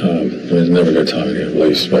there's never good timing here, at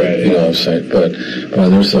least, but right, you know what I'm saying. But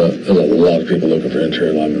there's a lot of people looking for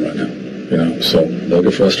interior linemen right now. So they'll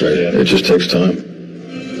get frustrated. It just takes time.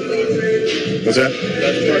 What's that?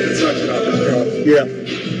 That's the part that sucks about this job. Yeah.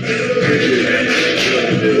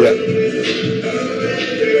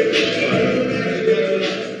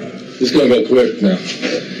 It's going to go quick now.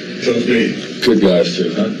 So big. Good guys, too,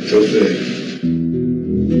 huh? So big.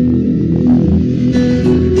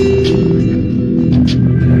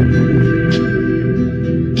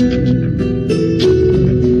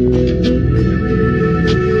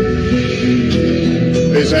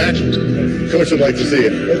 Hey, Zach. like to see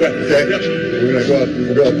you. Okay. Yep. We're gonna go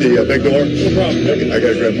out the big door. No problem. Yep. I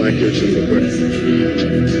gotta grab Mike here too real quick.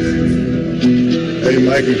 Hey,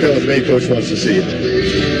 Mike, you come with me. Coach wants to see you.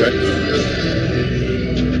 Okay.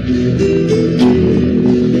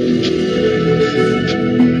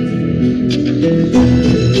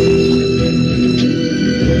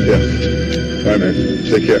 Yeah. All right, man.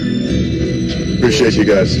 Take care. Appreciate you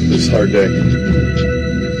guys. It's a hard day.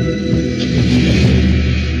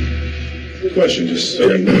 Question, just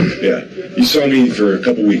so you know. Yeah. You saw me for a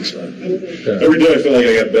couple weeks, man. Every day I feel like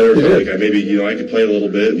I got better. I feel like I could play a little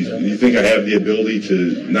bit. You think I have the ability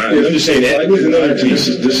to not? I'm just saying that with another team.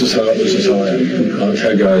 This is how I am. I've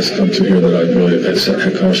had guys come to here that I really had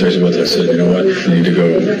conversations with. I said, you know what, you need to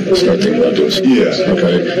go start thinking about doing something. Yeah.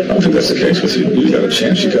 Okay. I don't think that's the case with you. You got a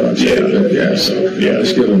chance. You got a chance. Yeah. So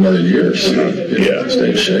just give him another year. So,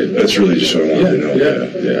 stay in shape. That's really just what I wanted to know.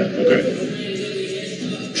 Yeah. Okay.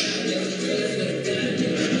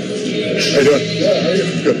 How you doing?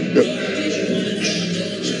 Good.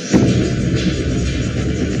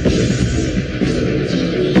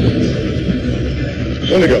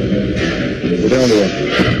 One to go. We're down to one.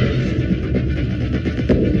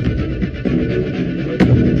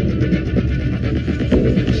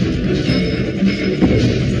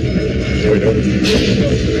 There we go.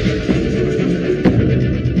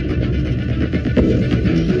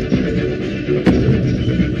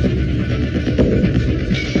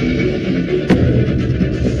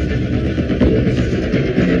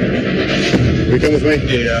 Will you come with me?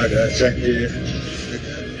 Yeah, I got it. Check here.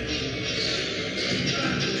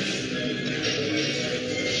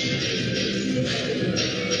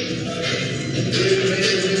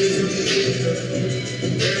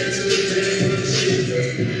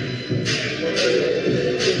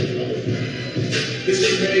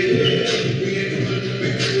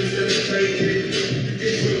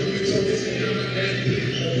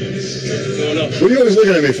 What are you always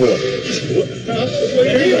looking at me for?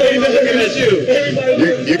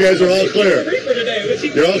 You guys are all clear.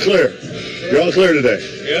 You're all clear. You're all clear today.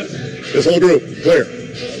 Yeah? This whole group, clear.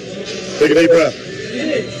 Take a deep breath.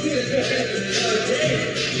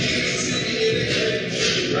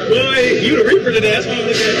 Well, you the reaper today. That's what I'm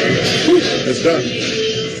looking at. It's done.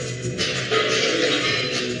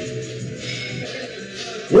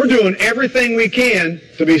 We're doing everything we can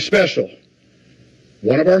to be special.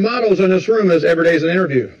 One of our mottos in this room is every day's an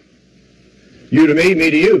interview. You to me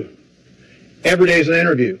to you. Every day's an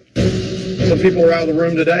interview. Some people are out of the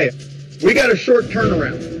room today. We got a short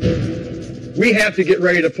turnaround. We have to get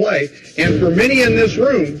ready to play. And for many in this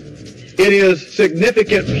room, it is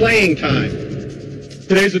significant playing time.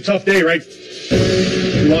 Today's a tough day, right?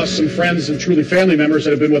 We lost some friends and truly family members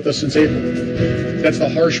that have been with us since April. That's the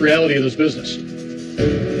harsh reality of this business.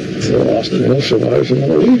 So lost and survives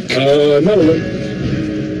another week. Another one.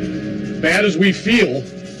 Bad as we feel,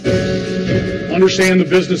 understand the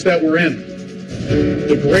business that we're in.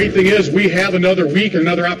 The great thing is we have another week and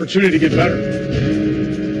another opportunity to get better.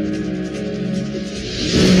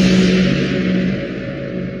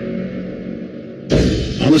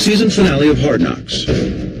 On the season finale of Hard Knocks,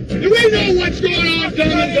 Do we know what's going on,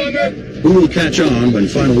 Dumb and Dumber? who will catch on when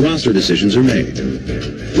final roster decisions are made?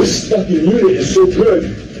 This fucking unit is so good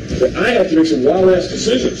that I have to make some wild-ass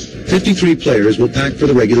decisions. 53 players will pack for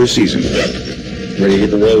the regular season. Ready to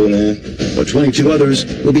hit the road, man. But 22 others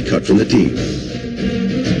will be cut from the team.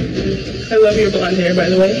 I love your blonde hair, by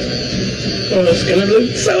the way. Oh, it's gonna look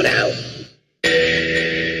so out.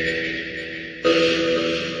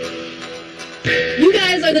 You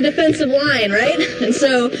guys are the defensive line, right? And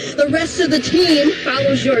so the rest of the team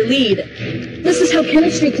follows your lead. This is how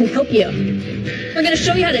chemistry can help you. We're gonna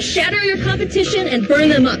show you how to shatter your competition and burn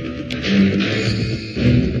them up.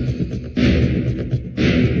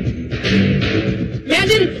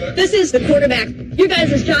 Imagine this is the quarterback. Your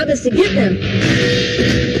guys' job is to get them.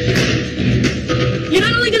 You're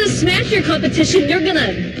not only going to smash your competition, you're going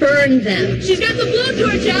to burn them. She's got the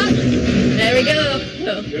blowtorch out. There we go.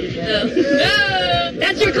 No.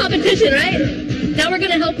 That's your competition, right? Now we're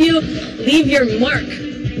going to help you leave your mark.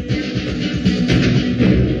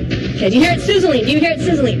 Okay, do you hear it sizzling? Do you hear it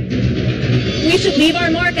sizzling? We should leave our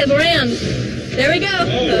mark as Rams. There we go.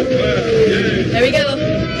 There we go.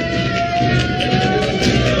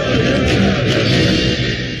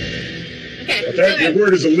 Okay, your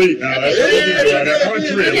word is elite now. On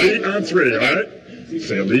three, elite on three, all right?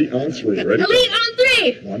 Say elite on three, ready? Elite on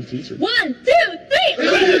three. 1, 2, 3. 1,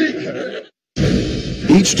 2,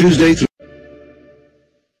 3. Each Tuesday through...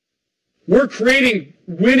 We're creating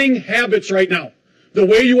winning habits right now. The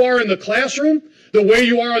way you are in the classroom, the way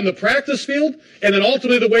you are on the practice field, and then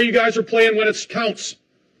ultimately the way you guys are playing when it counts.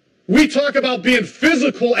 We talk about being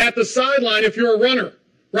physical at the sideline if you're a runner,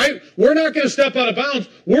 right? We're not going to step out of bounds.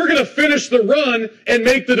 We're going to finish the run and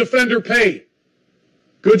make the defender pay.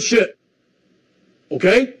 Good shit.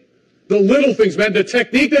 Okay? The little things, man. The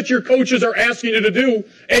technique that your coaches are asking you to do,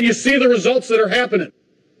 and you see the results that are happening.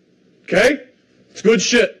 Okay? It's good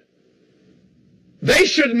shit. They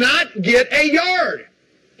should not get a yard.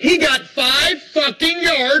 He got 5 fucking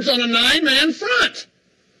yards on a 9-man front.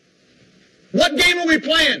 What game are we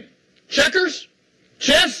playing? Checkers?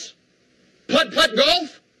 Chess? Putt-putt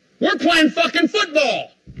golf? We're playing fucking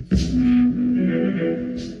football.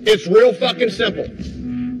 It's real fucking simple.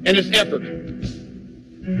 And it's effort.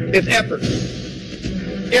 It's effort.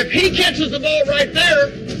 If he catches the ball right there,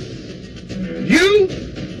 you,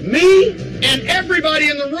 me, and everybody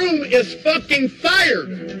in the room is fucking fired.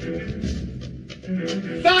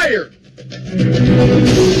 Fired.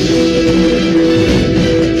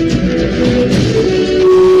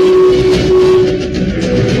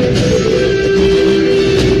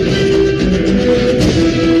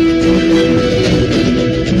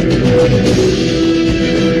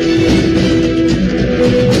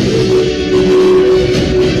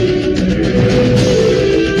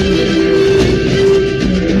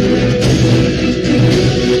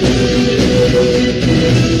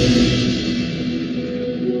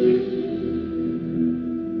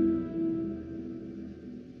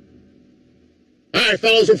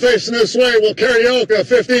 Fellas, we're facing this way. We'll karaoke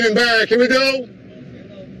 15 and back. Here we go.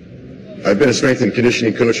 I've been a strength and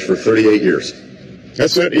conditioning coach for 38 years.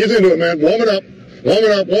 That's it. Ease into it, man. Warm it up. Warm it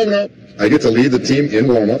up. Warm it up. I get to lead the team in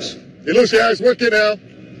warm-ups. Get loose, guys. Work it now.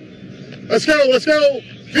 Let's go. Let's go.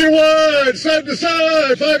 Feet wide. Side to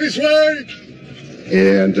side. 5 each way.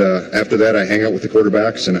 And after that, I hang out with the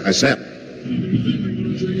quarterbacks and I snap.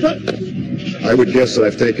 I would guess that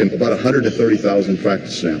I've taken about 130,000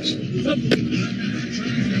 practice snaps.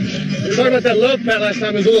 Sorry about that love pat last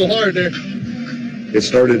time. It was a little hard there. It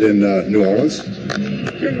started in New Orleans. And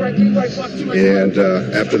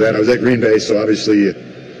after that, I was at Green Bay, so obviously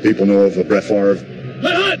people know of Brett Favre.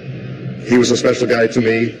 He was a special guy to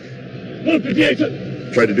me.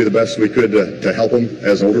 Tried to do the best we could to help him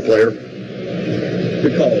as an older player.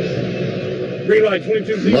 Good call. Green light,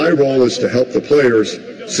 22. My role is to help the players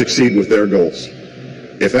succeed with their goals.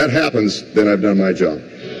 If that happens, then I've done my job.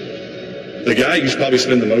 The guy you should probably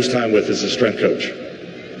spend the most time with is the strength coach.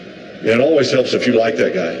 And it always helps if you like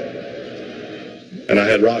that guy. And I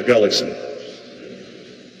had Rock Gullickson.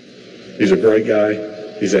 He's a great guy.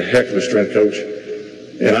 He's a heck of a strength coach.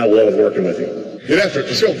 And I love working with him. Get after it.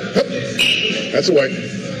 Let's go. Hup. That's the way.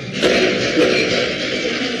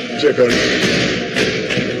 See you, Cody.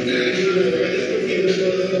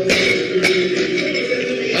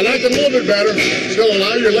 I like it a little bit better. Still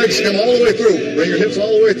allow your legs to come all the way through. Bring your hips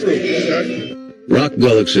all the way through. Okay. Rock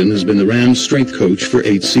Gullickson has been the Rams' strength coach for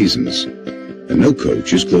 8 seasons. And no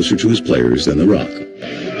coach is closer to his players than The Rock.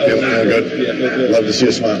 Yep, good. Love to see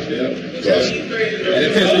you smile. It's awesome. And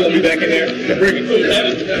eventually we'll be back in there.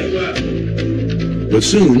 But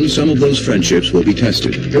soon, some of those friendships will be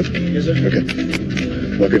tested. Good? Yes, sir. Okay.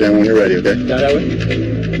 Look her down when you're ready, okay?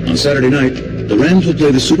 On Saturday night, the Rams will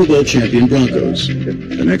play the Super Bowl champion Broncos.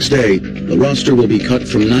 The next day, the roster will be cut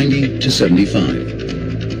from 90 to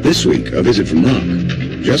 75. This week, a visit from Rock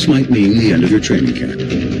just might mean the end of your training camp.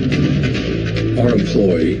 Our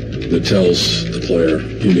employee that tells the player,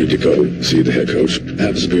 you need to go see the head coach,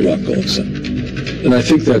 happens to be Rock Gullickson. And I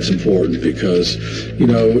think that's important because, you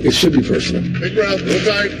know, it should be personal. Big breath, look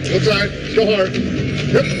tight, go hard.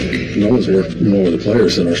 Yep. No one's worked more with the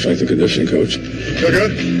players than our strength and conditioning coach. Feel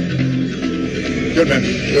good? Good, man.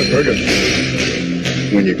 Good, very good.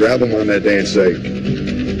 When you grab them on that day and say,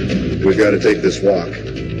 we've got to take this walk,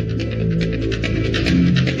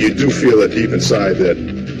 you do feel it deep inside that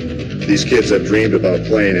these kids have dreamed about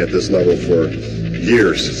playing at this level for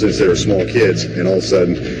years since they were small kids, and all of a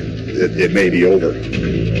sudden it may be over.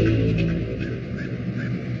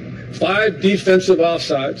 5 defensive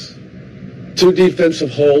offsides, 2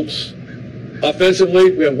 defensive holds.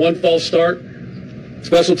 Offensively, we have 1 false start.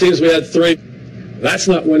 Special teams, we had 3. That's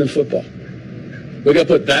not winning football. We got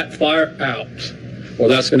to put that fire out, or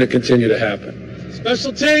that's going to continue to happen.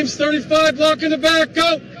 Special teams, 35, block in the back,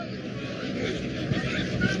 go!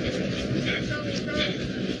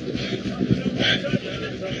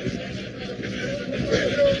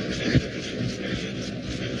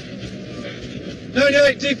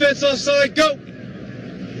 Defense offside, go!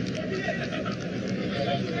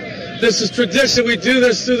 This is tradition. We do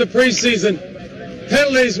this through the preseason.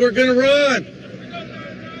 Penalties, we're going to run.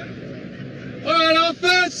 All right,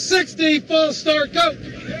 offense, 60, false start, go!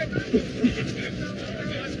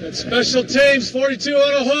 Special teams, 42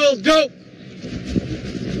 on a hold, go!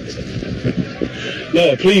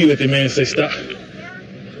 Lord, please let the man say stop.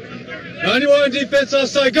 91 defense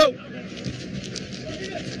offside, go!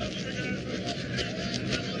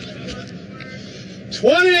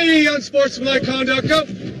 $20 unsportsmanlike conduct, go!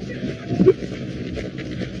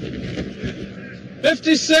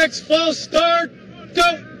 56, false start,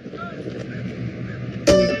 go!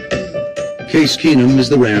 Case Keenum is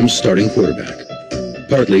the Rams' starting quarterback,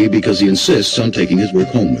 partly because he insists on taking his work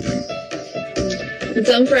home with him.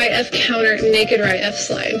 Dump right F counter, naked right F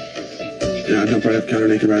slide. Yeah, dump right F counter,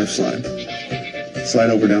 naked right F slide. Slide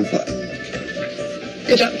over, down flat.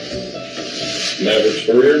 Good job. Maverick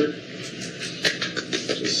Spurrier.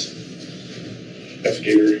 Just F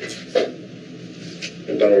gator.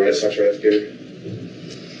 And Donald Rice, Sox right F gator.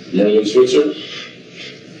 Merlin Switzer.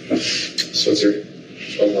 Switzer.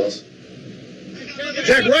 12 miles.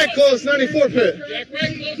 Jack right close, 94 pit. Jack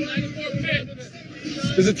right close, 94 pit.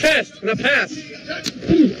 There's a test and a pass.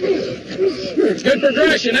 It's good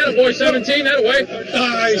progression. Attaboy, 17. Attaway.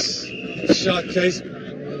 Nice. Shot, Case.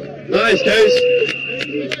 Nice, Case.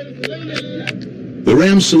 The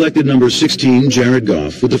Rams selected number 16, Jared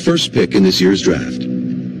Goff, with the first pick in this year's draft.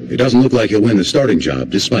 It doesn't look like he'll win the starting job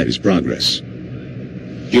despite his progress.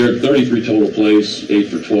 Jared, 33 total plays, 8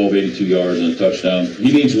 for 12, 82 yards and a touchdown.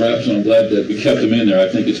 He needs reps, and I'm glad that we kept him in there. I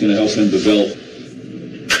think it's going to help him develop.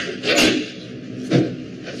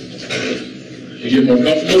 You get more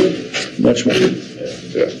comfortable? Much more.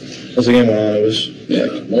 Yeah. As the game went on, it was... Yeah,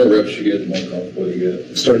 more reps you get, the more comfortable you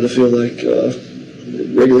get. Starting to feel like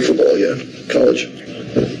regular football, yeah. College.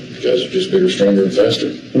 You guys are just bigger, stronger, and faster.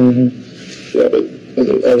 Mm-hmm. Yeah, but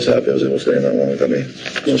I was happy I was able to stay in that long. It got me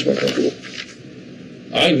much more comfortable.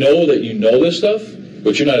 I know that you know this stuff,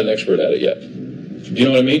 but you're not an expert at it yet. Do you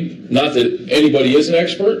know what I mean? Not that anybody is an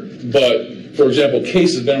expert, but, for example,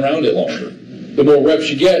 Case has been around it longer. The more reps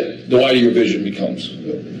you get, the wider your vision becomes,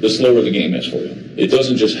 the slower the game is for you. It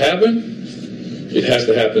doesn't just happen. It has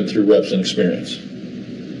to happen through reps and experience.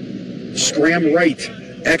 Scram right.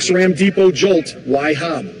 X-Ram Depot Jolt, Y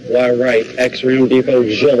Hob. Y right, X-Ram Depot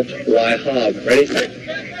Jolt, Y Hob. Ready?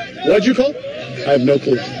 What'd you call? I have no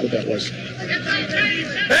clue what that was.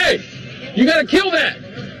 Hey, you got to kill that.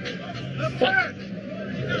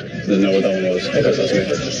 Didn't know what that one was.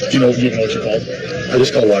 Do you know what you called? I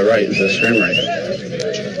just called Y right. It's a scram right.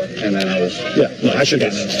 And then I was... Yeah, no, I should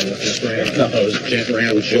have gotten him. No, it was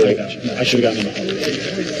Ram Jolt. No, I should have gotten him.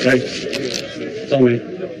 Okay. Tell me.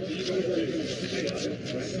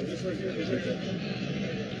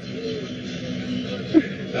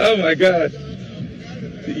 Oh my God.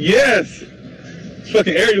 Yes.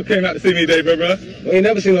 Fucking Ariel came out to see me today, bro. We ain't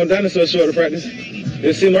never seen no dinosaur show at practice.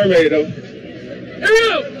 Didn't see Mermaid though.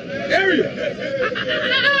 Ariel! Ariel!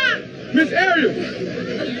 Miss Ariel!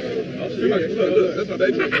 That's my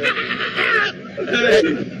baby.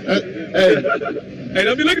 Hey,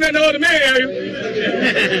 don't be looking at no other man, Ariel.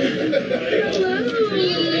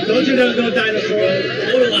 Told you there was no dinosaur.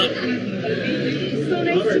 Hold him up. So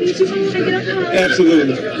nice to meet you. Can I get a hug?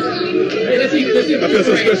 Absolutely. Hey, let's see. I feel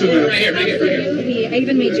so special, man. Right here. I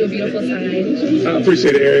even made you a beautiful sign. I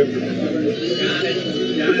appreciate it, Ariel. Got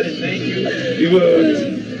it. Thank you. You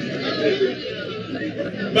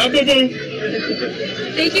Bye, boo-boo.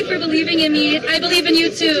 Thank you for believing in me. I believe in you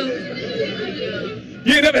too.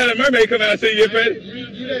 You ain't never had a mermaid come out and see you, Fred.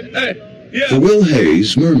 Hey, yeah. For Will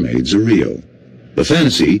Hayes, mermaids are real. The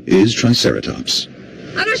fantasy is Triceratops.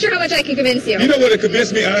 I'm not sure how much I can convince you. You know what it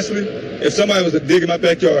convinced me, honestly? If somebody was to dig in my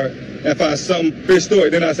backyard and find some fish story,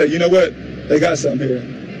 then I'd say, you know what? They got something here.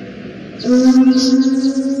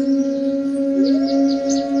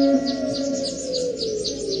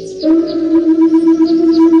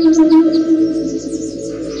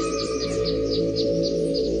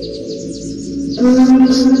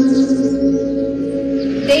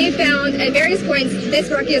 They found at various points this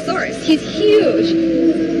Brachiosaurus. He's huge.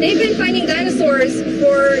 They've been finding dinosaurs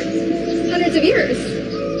for hundreds of years.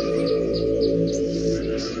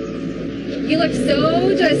 You look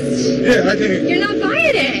so just... Yeah, I can't... You're not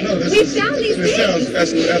buying it. No, We found these this things.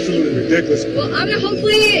 sounds absolutely ridiculous. Well, I'm going to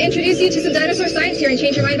hopefully introduce you to some dinosaur science here and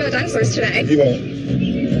change your mind about dinosaurs today. You won't.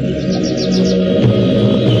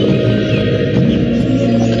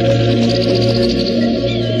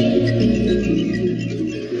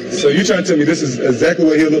 So you trying to tell me this is exactly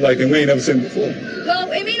what he'll look like and we ain't never seen before?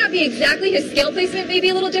 Well, it may not be exactly his scale placement, may be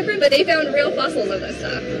a little different, but they found real fossils of this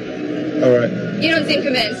stuff. All right. You don't seem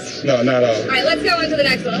convinced. No, not at all. All right, let's go on to the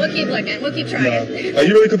next one. We'll keep looking. We'll keep trying. No. Are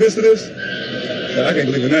you really convinced of this? No, I can't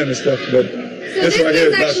believe in none of this stuff, but So this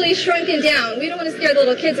thing's actually shrunken down. We don't want to scare the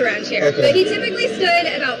little kids around here. Okay. But he typically stood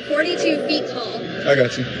about 42 feet tall. I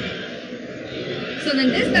got you. So then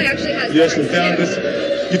this guy actually has You actually found this?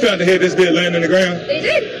 You found the head of this bed laying in the ground? They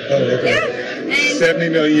did. Oh, okay. Yeah. And 70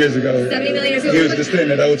 million years ago. 70 million years ago. He was just standing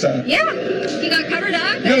there the whole time. Yeah. He got covered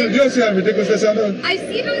up. You don't see how ridiculous that sounds? I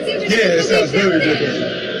see how it seems ridiculous. Yeah, it sounds very ridiculous.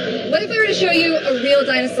 ridiculous. What if we were to show you a real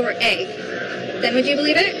dinosaur egg? Then would you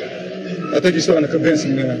believe it? I think you're starting to convince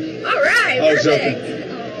me now. All right. I was Perfect. joking.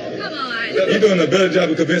 Oh, come on. You're doing a better job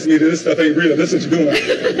of convincing me that this stuff ain't real. That's what you're doing.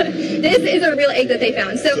 This is a real egg that they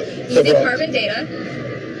found. So using rock. carbon data.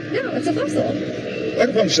 No, it's a fossil. I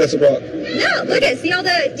can promise you that's a rock. No, look at it. See all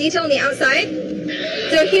the detail on the outside?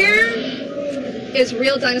 So here is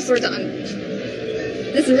real dinosaur dung.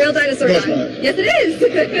 This is real dinosaur No, dung. it's not. Yes, it is.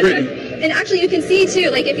 Really? And actually, you can see too.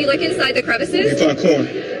 Like if you look inside the crevices. You found corn.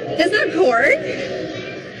 That's not corn.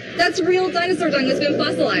 That's real dinosaur dung that's been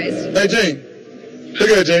fossilized. Hey, Jane. Look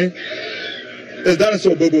at that, Jane. There's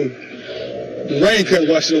dinosaur boo-boo. The rain can't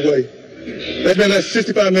wash it away. That's been like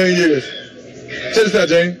 65 million years. Check this out,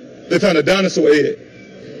 Jane. They found a dinosaur egg.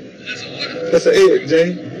 That's an egg,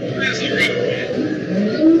 Jane.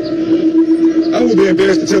 I would be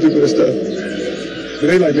embarrassed to tell people this stuff. Do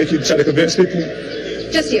they like make you try to convince people?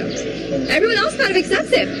 Just you. Everyone else kind of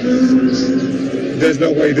accepts it. There's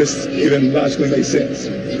no way this even logically makes sense.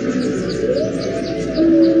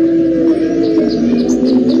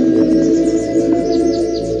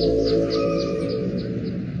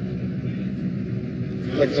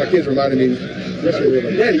 Like my kids reminded me yesterday, they were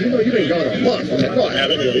like, Daddy, you know you ain't gone a month. I'm like, no, I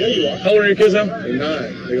haven't. Yeah, you are. How old are your kids now? They're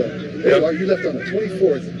 9. They go, hey, you left on the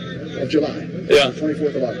 24th of July. Yeah.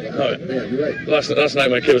 24th of August. Oh, yeah, you're right. Last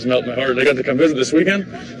night my kid was melting my heart. They got to come visit this weekend,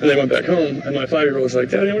 and they went back home, and my 5-year-old was like,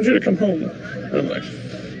 Daddy, I want you to come home. And I'm like,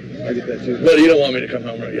 I get that too. but you don't want me to come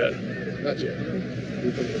home right yet. Not yet.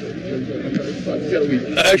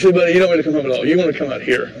 Actually, buddy, you don't want me to come home at all. You want to come out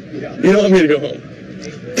here. You don't want me to go home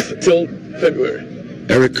till February.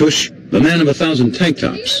 Eric Cush, the man of 1,000 tank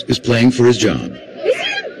tops, is playing for his job. I see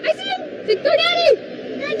him! I see him! Go, Daddy!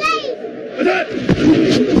 Go, Daddy! What's that?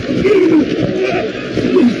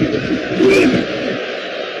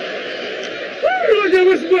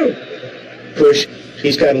 Push,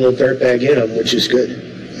 he's got a little dirtbag in him, which is good.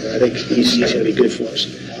 I think he's going to be good for us.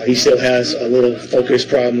 He still has a little focus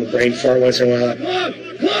problem, a brain fart once in a while. Clock!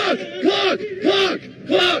 Clock! Clock! Clock!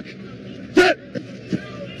 Clock! Set!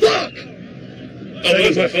 Fuck! Oh,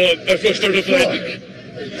 that's my fault. I pushed her to play.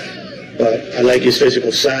 But I like his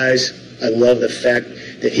physical size. I love the fact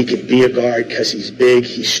that he can be a guard because he's big,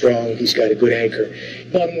 he's strong, he's got a good anchor.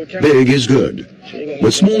 Big is good,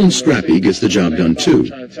 but small and scrappy gets the job done too,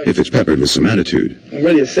 if it's peppered with some attitude. I'm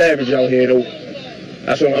really a savage out here, though.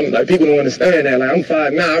 That's what I'm like. People don't understand that. Like I'm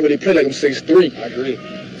 5'9", I really play like I'm 6'3". I agree.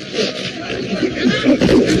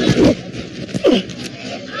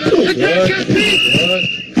 Good.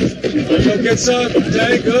 Get some.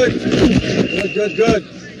 Jay, good. Good.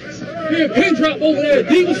 Hey, pin drop over there.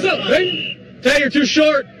 D, what's up, baby? Ted, you're too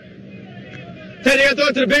short. Ted, you got to throw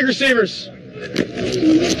it to the big receivers.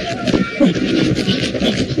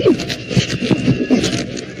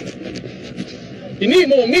 You need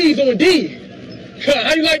more me's on D.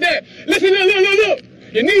 How you like that? Listen, look.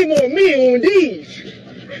 You need more me on D's.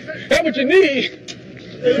 That's what you need.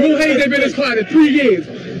 Will Hayes ain't been in this client in 3 years.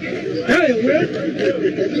 Damn, man.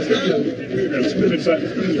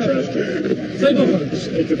 Say no.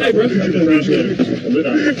 Hey, bro.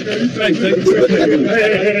 Thanks,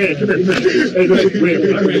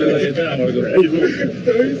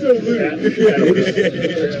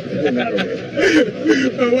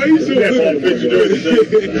 Why are you so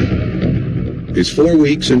It's 4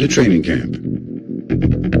 weeks into training camp.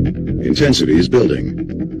 Intensity is building.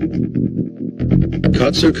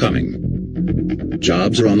 Cuts are coming.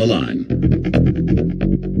 Jobs are on the line.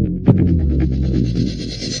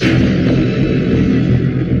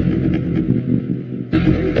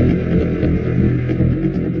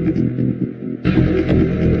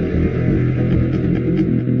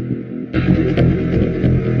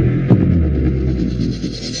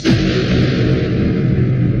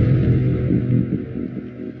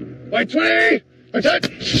 White 20! Attack!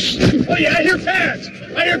 Oh yeah, I hear pads!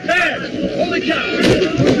 Holy cow!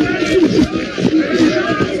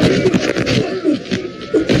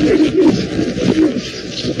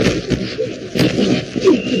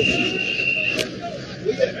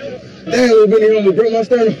 Damn, little Benny almost broke my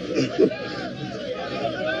sternum.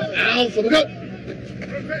 Alpha, go!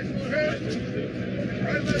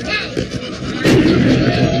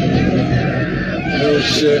 Oh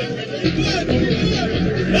shit.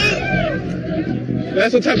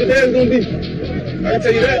 That's what type of day it's gonna be. I can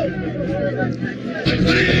tell you that.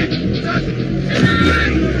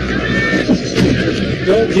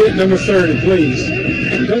 Don't hit number 30, please.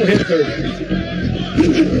 Don't hit 30.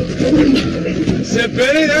 Said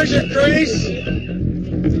Benny, there's your crease.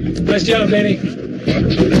 Nice job, Benny.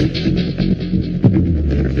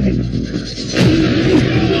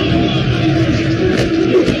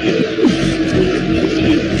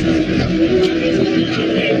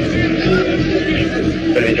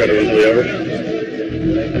 Benny tried to run me over.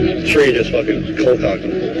 Tree just fucking cold-cocked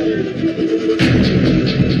him.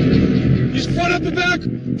 He's front up the back.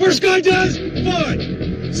 First guy does,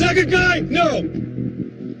 fine. Second guy, no.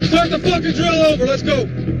 Start the fucking drill over. Let's go.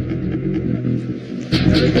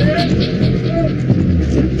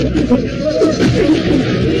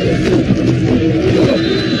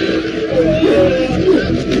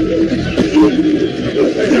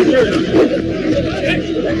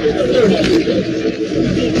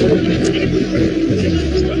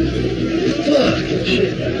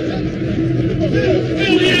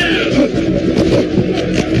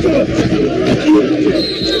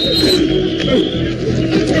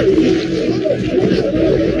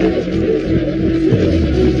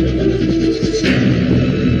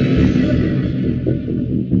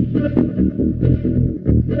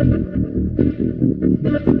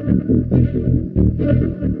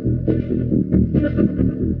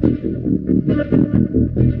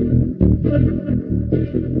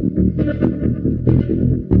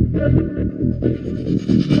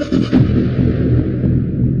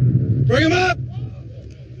 Bring him up.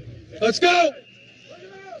 Let's go.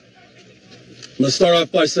 Let's start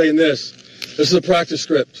off by saying this. This is a practice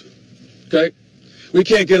script, okay? We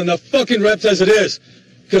can't get enough fucking reps as it is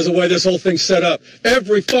because of the way this whole thing's set up.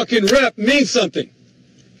 Every fucking rep means something.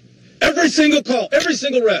 Every single call, every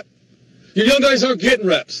single rep. You young guys aren't getting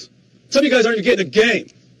reps. Some of you guys aren't even getting a game.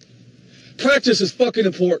 Practice is fucking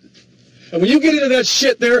important. And when you get into that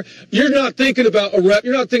shit there, you're not thinking about a rep,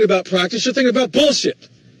 you're not thinking about practice, you're thinking about bullshit.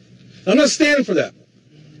 I'm not standing for that.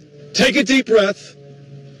 Take a deep breath,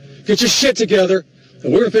 get your shit together,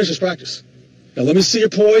 and we're going to finish this practice. Now let me see your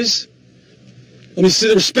poise. Let me see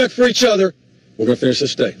the respect for each other. We're going to finish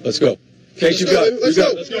this day. Let's go. Case, you got it. Let's go.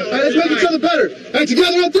 All right, let's make each other better. Hey,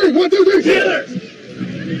 together on 3. 1, 2, 3. Together.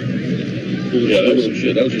 Yeah, that was some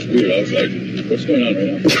shit. That was just weird. I was like, what's going on right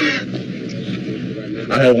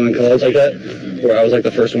now? I had one in college like that, where I was like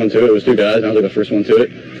the first one to it. It was 2 guys, and I was like the first one to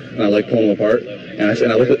it. And I like pulling them apart. And I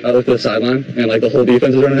looked at the sideline, and like the whole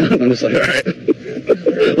defense is running out. And I'm just like, all right.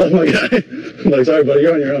 Love my guy. I'm like, sorry, buddy,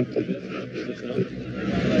 you're on your own.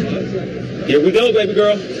 Here we go, baby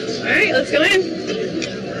girl. All right, let's go in.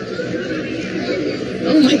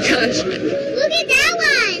 Oh my gosh. Look at that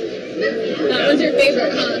one. That was your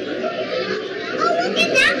favorite, huh? Oh, look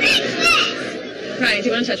at that big fish. Ryan, do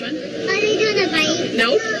you want to touch one? Are they doing a bite?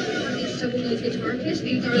 No.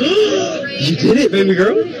 You did it, baby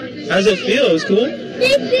girl. How does it feel? It was cool.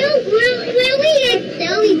 They feel really like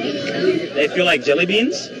jelly beans. They feel like jelly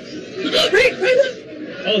beans? Right.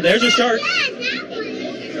 Oh, there's a shark.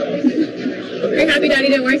 Are you happy Daddy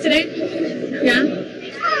didn't work today? Yeah?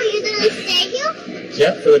 Oh, you're gonna stay here?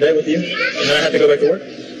 Yeah, for the day with you. And then I have to go back to work.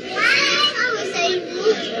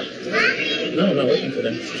 No, I'm not working for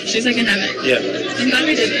them. She's like in heaven. Yeah. I'm glad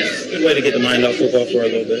we did this. Good way to get the mind off football for a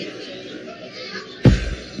little bit.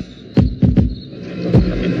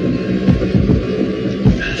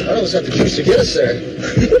 I almost have the juice to get us there.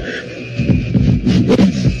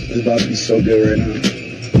 It's about to be so good right now.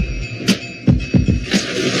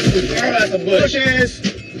 All right, the bushes.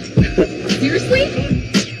 Seriously?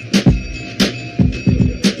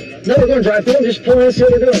 No, we're going to drive through them. Just pull in and see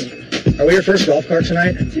what they're doing. Are we your first golf cart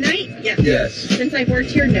tonight? Tonight? Yeah. Yes. Since I've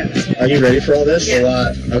worked here, no. Are you ready for all this? Yeah. A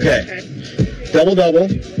lot. Okay. Double-double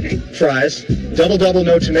fries. Double-double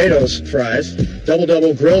no tomatoes fries.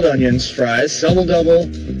 Double-double grilled onions fries.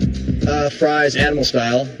 Double-double fries animal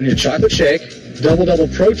style. We need a chocolate shake. Double-double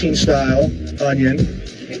protein style onion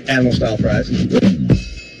animal style fries.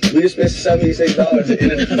 We just spent $76 at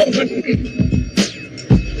In-N-Out.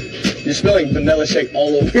 You're spilling vanilla shake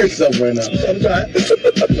all over yourself right now. I'm trying.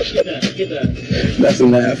 Get that. That's a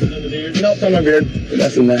nap. Nope, it's on my beard.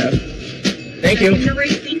 That's a nap. Thank you.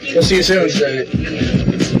 We'll see you soon.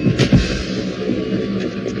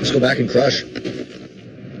 Let's go back and crush.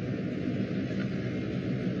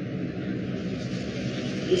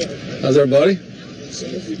 How's everybody?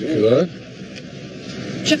 Good.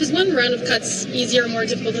 Chef, is one round of cuts easier or more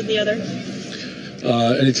difficult than the other?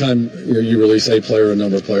 Anytime you release a player or a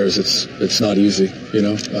number of players, it's not easy,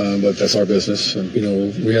 but that's our business. And,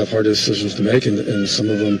 we have hard decisions to make, and some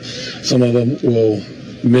of them will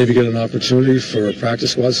maybe get an opportunity for a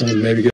practice squad. Some of them maybe get